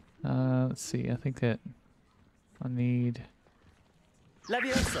 Let's see. I think that I need.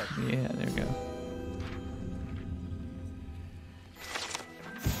 Leviosa. Yeah, there we go.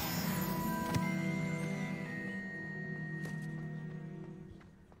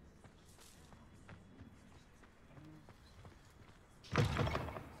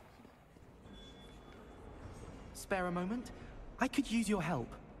 Spare a moment? I could use your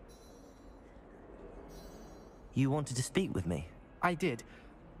help. You wanted to speak with me? I did.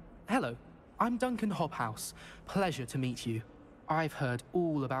 Hello, I'm Duncan Hobhouse. Pleasure to meet you. I've heard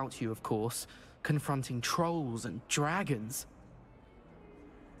all about you, of course, confronting trolls and dragons.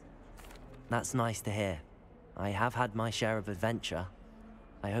 That's nice to hear. I have had my share of adventure.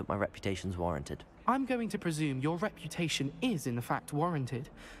 I hope my reputation's warranted. I'm going to presume your reputation is in fact warranted,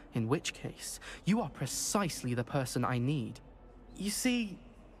 in which case, you are precisely the person I need. You see,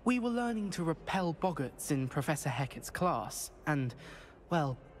 we were learning to repel boggarts in Professor Hecat's class, and,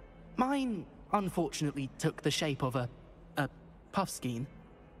 well, mine unfortunately took the shape of a puffskein.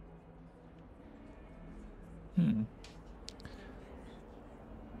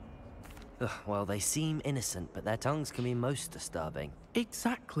 Ugh, well, they seem innocent, but their tongues can be most disturbing.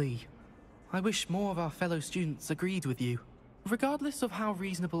 Exactly. I wish more of our fellow students agreed with you. Regardless of how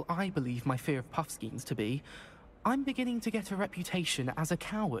reasonable I believe my fear of puffskeins to be, I'm beginning to get a reputation as a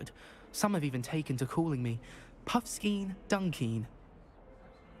coward. Some have even taken to calling me Puffskein Dunkeen.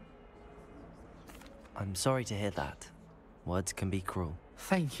 I'm sorry to hear that. Words can be cruel.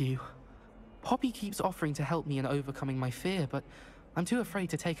 Thank you. Poppy keeps offering to help me in overcoming my fear, but I'm too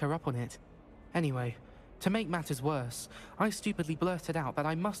afraid to take her up on it. Anyway, to make matters worse, I stupidly blurted out that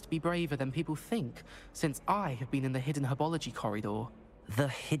I must be braver than people think, since I have been in the hidden herbology corridor. The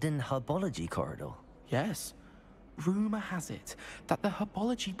hidden herbology corridor? Yes. Rumor has it that the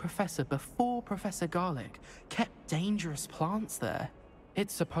herbology professor before Professor Garlic kept dangerous plants there.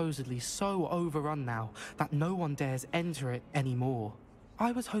 It's supposedly so overrun now that no one dares enter it anymore.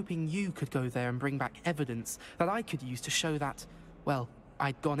 I was hoping you could go there and bring back evidence that I could use to show that, well,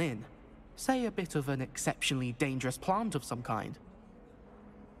 I'd gone in. Say a bit of an exceptionally dangerous plant of some kind.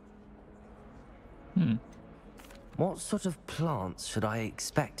 What sort of plants should I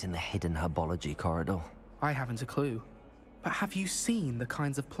expect in the hidden herbology corridor? I haven't a clue. But have you seen the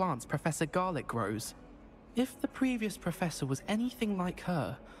kinds of plants Professor Garlic grows? If the previous professor was anything like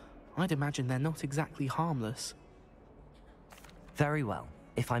her, I'd imagine they're not exactly harmless. Very well.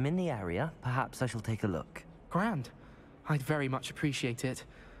 If I'm in the area, perhaps I shall take a look. Grand. I'd very much appreciate it.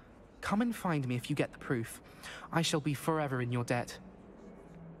 Come and find me if you get the proof. I shall be forever in your debt.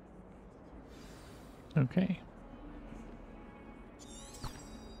 Okay.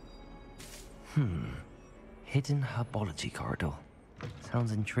 Hidden herbology corridor.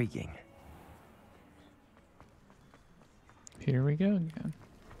 Sounds intriguing. Here we go again.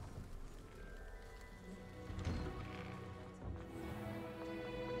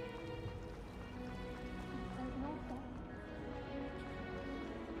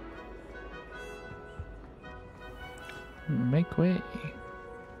 Make way.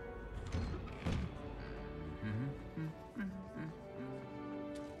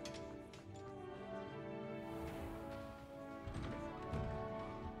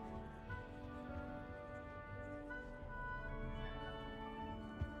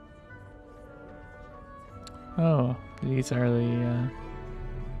 Oh, these are the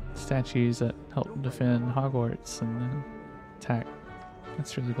statues that help defend Hogwarts and attack.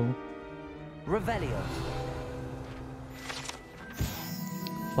 That's really cool. Revelio.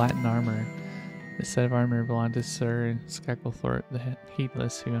 Flattened armor. This set of armor belonged to Sir Skacklethorpe the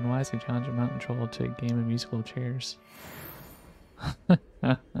Heedless, who unwisely challenged a mountain troll to a game of musical chairs. It's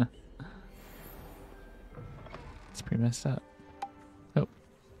pretty messed up. Oh.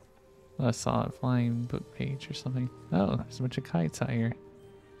 Well, I saw a flying book page or something. Oh, there's a bunch of kites out here.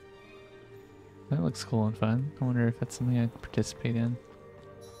 That looks cool and fun. I wonder if that's something I could participate in.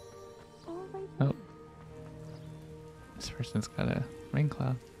 Oh. This person's got a rain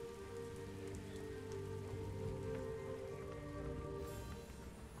cloud.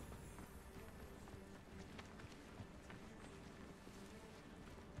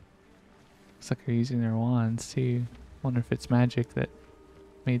 Looks like they're using their wands too. Wonder if it's magic that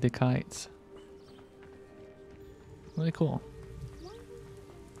made the kites. Really cool.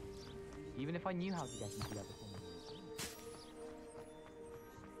 Even if I knew how to get into the other corner.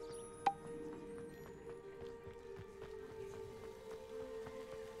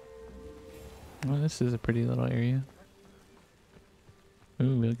 Well, this is a pretty little area. Ooh,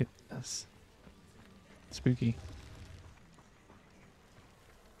 look at this. Spooky.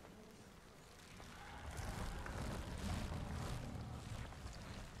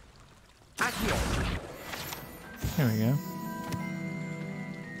 There we go.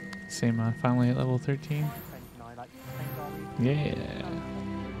 Same, finally at level 13. Yeah.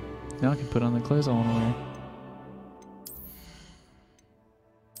 Now I can put on the clothes I want to wear.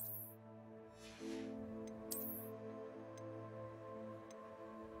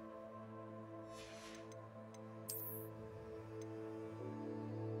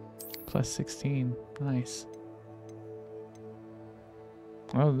 Plus 16. Nice.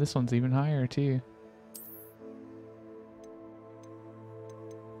 Oh, this one's even higher too.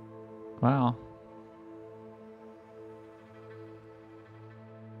 Wow.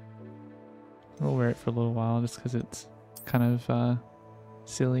 We'll wear it for a little while just because it's kind of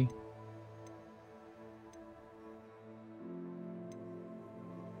silly.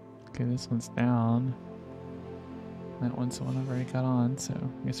 Okay, this one's down. That one's the one I've already got on, so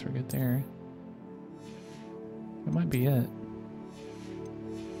I guess we're good there. That might be it.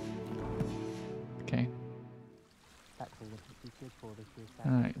 Okay.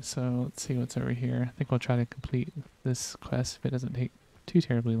 Alright, so let's see what's over here. I think we'll try to complete this quest if it doesn't take too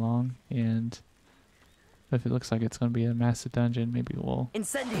terribly long, and if it looks like it's going to be a massive dungeon, maybe we'll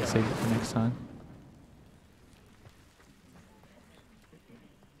save it for next time.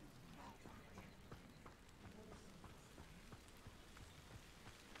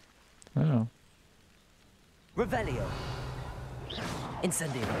 Oh. Revelio.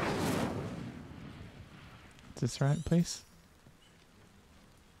 Incendio. Is this the right place?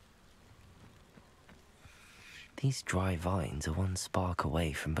 These dry vines are one spark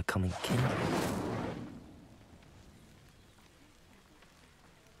away from becoming kindling.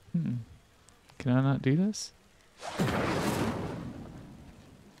 Can I not do this?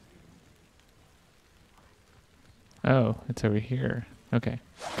 Oh, it's over here. Okay.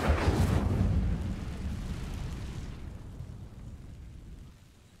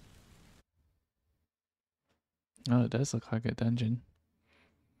 Oh, it does look like a dungeon.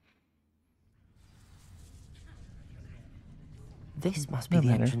 This must be the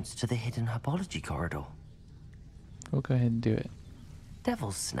entrance to the hidden herbology corridor. We'll go ahead and do it.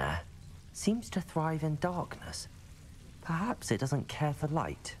 Devil's Snare seems to thrive in darkness. Perhaps it doesn't care for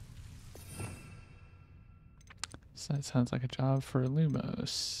light. So that sounds like a job for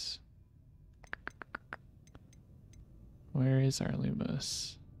Lumos. Where is our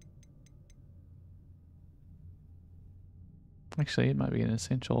Lumos? Actually, it might be an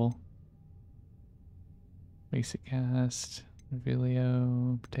essential. Basic cast,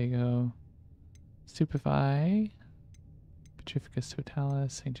 Revelio, Protego, Stupefy, Petrificus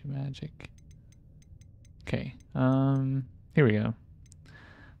Totalis, Ancient Magic. Okay, here we go.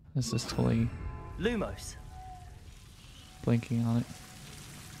 This is totally Lumos. blinking on it.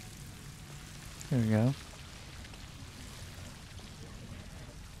 There we go.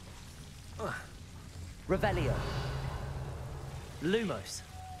 Revelio. Lumos.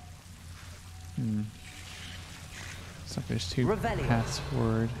 Looks like there's two Revelio. paths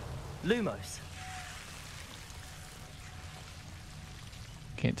forward. Lumos.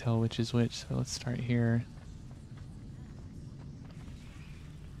 Can't tell which is which, so let's start here.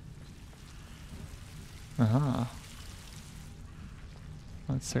 Aha.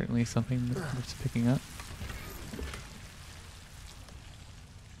 That's certainly something that's picking up.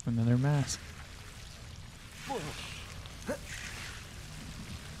 Another mask.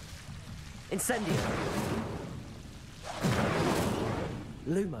 Incendio.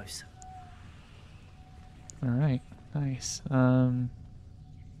 Lumos. All right, nice. Don't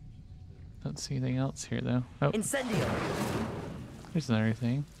see anything else here though. Oh, Incendio. There's another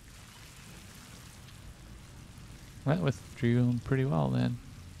thing. That withdrew pretty well then.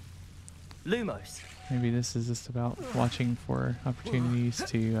 Lumos. Maybe this is just about watching for opportunities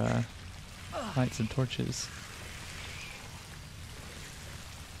to light some torches.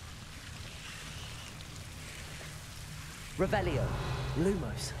 Revelio.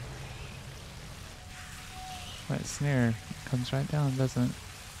 Lumos. That snare comes right down, doesn't it?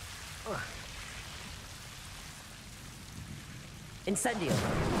 Incendio.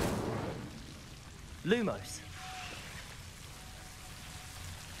 Lumos.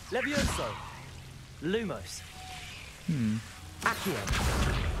 Levioso. Lumos. Accio.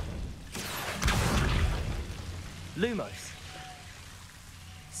 Lumos.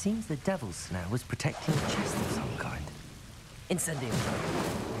 Seems the devil's snare was protecting a chest of some kind. Incendio.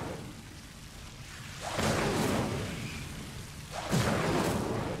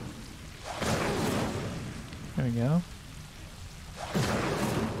 There we go.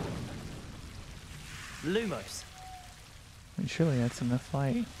 Lumos. And surely that's enough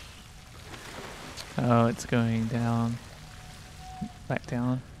light. Oh, it's going down. Back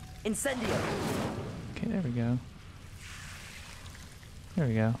down. Incendio. Okay, there we go. There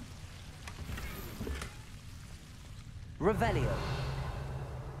we go. Revelio.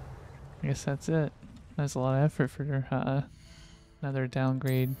 I guess that's it. That's a lot of effort for another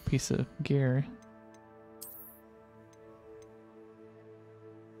downgrade piece of gear.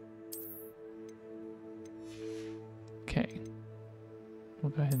 Okay.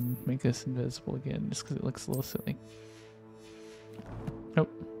 We'll go ahead and make this invisible again just because it looks a little silly.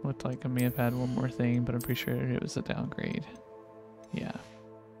 Nope. Looked like I may have had one more thing, but I'm pretty sure it was a downgrade. Yeah.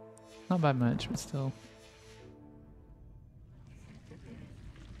 Not by much, but still.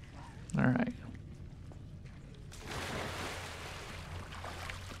 Alright.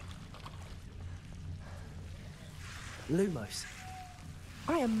 Lumos.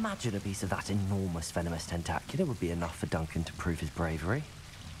 I imagine a piece of that enormous venomous tentacular would be enough for Duncan to prove his bravery.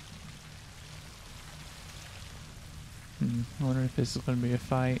 I wonder if this is going to be a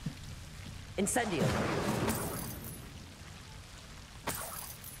fight. Incendio.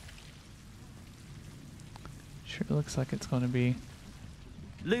 Sure looks like it's going to be.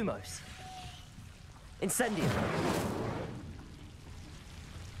 Lumos. Incendio.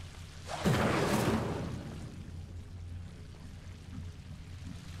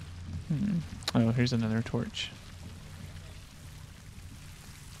 Oh, here's another torch.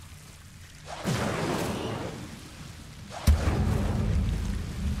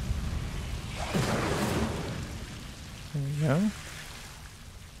 There we go.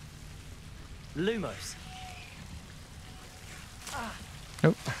 Lumos.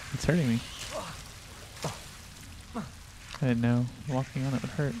 Oh, it's hurting me. I didn't know walking on it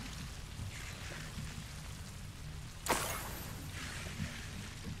would hurt.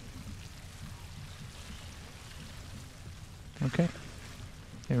 Okay,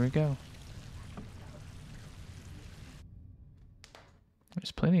 there we go.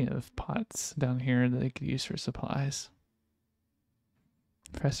 There's plenty of pots down here that they could use for supplies.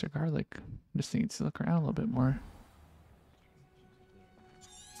 Professor Garlic just needs to look around a little bit more.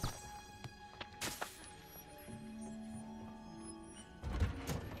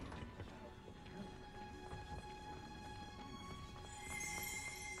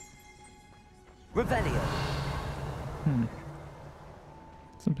 Revelio.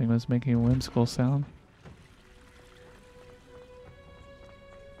 Something was making a whimsical sound.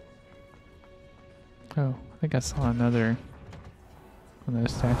 Oh, I think I saw another one of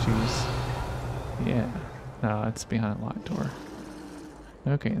those statues. Yeah. No, it's behind a locked door.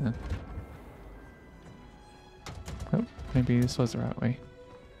 Okay then. Oh, maybe this was the right way.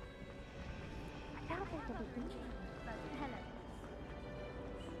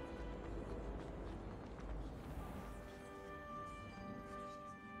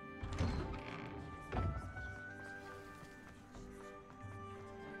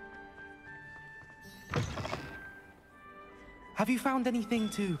 Have you found anything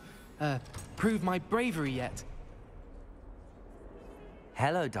to, prove my bravery yet?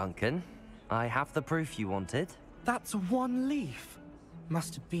 Hello, Duncan. I have the proof you wanted. That's one leaf.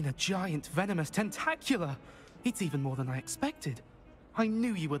 Must have been a giant venomous tentacula. It's even more than I expected. I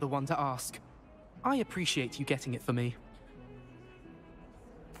knew you were the one to ask. I appreciate you getting it for me.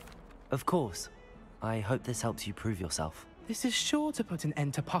 Of course. I hope this helps you prove yourself. This is sure to put an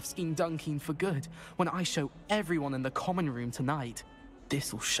end to Puffskein Dunkin for good when I show everyone in the common room tonight.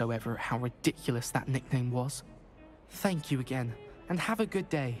 This'll show Everett how ridiculous that nickname was. Thank you again, and have a good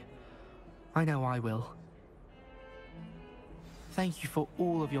day. I know I will. Thank you for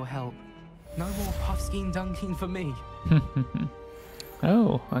all of your help. No more Puffskein Dunkin for me.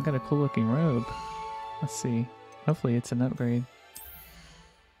 Oh, I got a cool looking robe. Let's see. Hopefully it's an upgrade.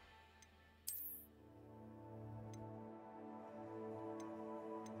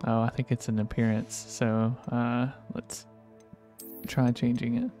 Oh, I think it's an appearance. So let's try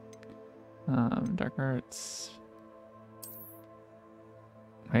changing it. Dark arts.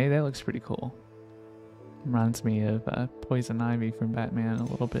 Hey, that looks pretty cool. Reminds me of Poison Ivy from Batman a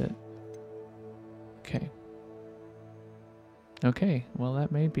little bit. Okay. Okay, well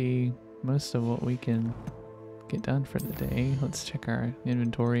that may be most of what we can get done for the day. Let's check our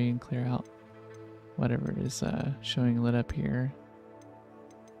inventory and clear out whatever is showing lit up here.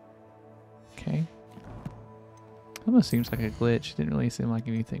 Okay. Almost seems like a glitch. Didn't really seem like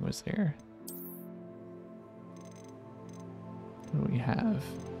anything was there. What do we have?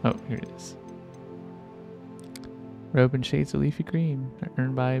 Oh, here it is. Robe and shades of leafy green are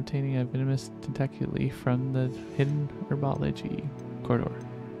earned by obtaining a venomous tentacula leaf from the hidden herbology corridor.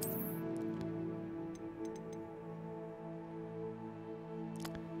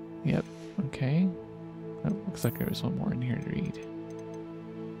 Yep, okay. Oh, looks like there was one more in here to read.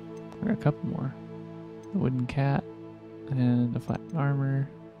 Or a couple more. The wooden cat and the flat armor.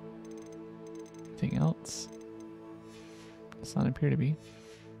 Anything else? Does not appear to be.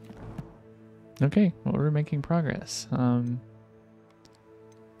 Okay, well we're making progress.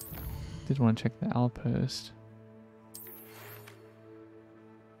 Did want to check the outpost.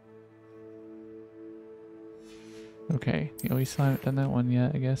 Okay, yeah, we still haven't done that one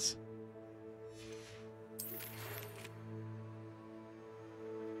yet, I guess.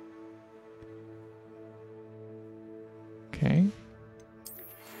 Okay.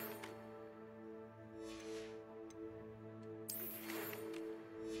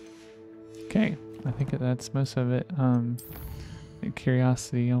 Okay, I think that's most of it.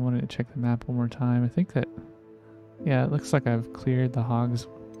 Curiosity, I wanted to check the map one more time. I think that, yeah, it looks like I've cleared the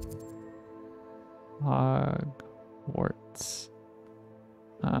Hogwarts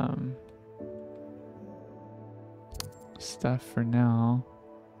stuff for now.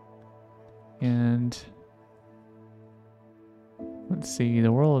 And let's see,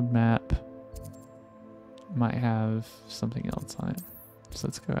 the world map might have something else on it. So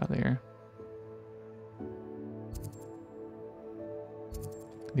let's go out there.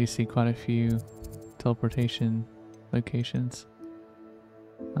 You see quite a few teleportation locations.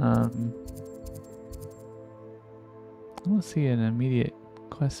 I don't see an immediate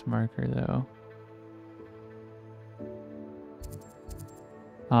quest marker though.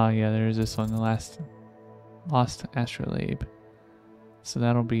 Oh yeah, there's this one, the Lost Astrolabe. So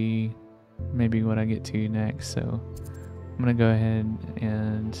that'll be maybe what I get to next. So I'm gonna go ahead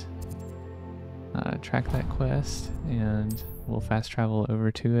and track that quest, and we'll fast travel over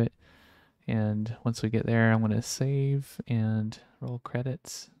to it. And once we get there, I'm gonna save and roll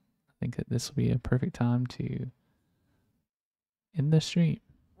credits. I think that this will be a perfect time to end the stream.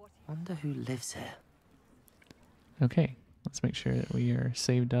 Wonder who lives here. Okay, let's make sure that we are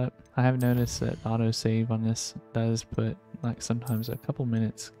saved up. I have noticed that autosave on this does put like sometimes a couple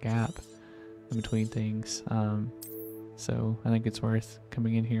minutes gap in between things. So I think it's worth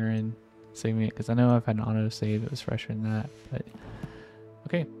coming in here and saving it, because I know I've had an autosave that was fresher than that. But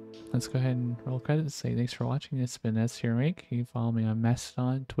okay, let's go ahead and roll credits. Say thanks for watching. It's been S here Make. You can follow me on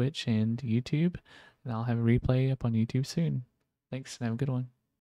Mastodon, Twitch, and YouTube. And I'll have a replay up on YouTube soon. Thanks and have a good one.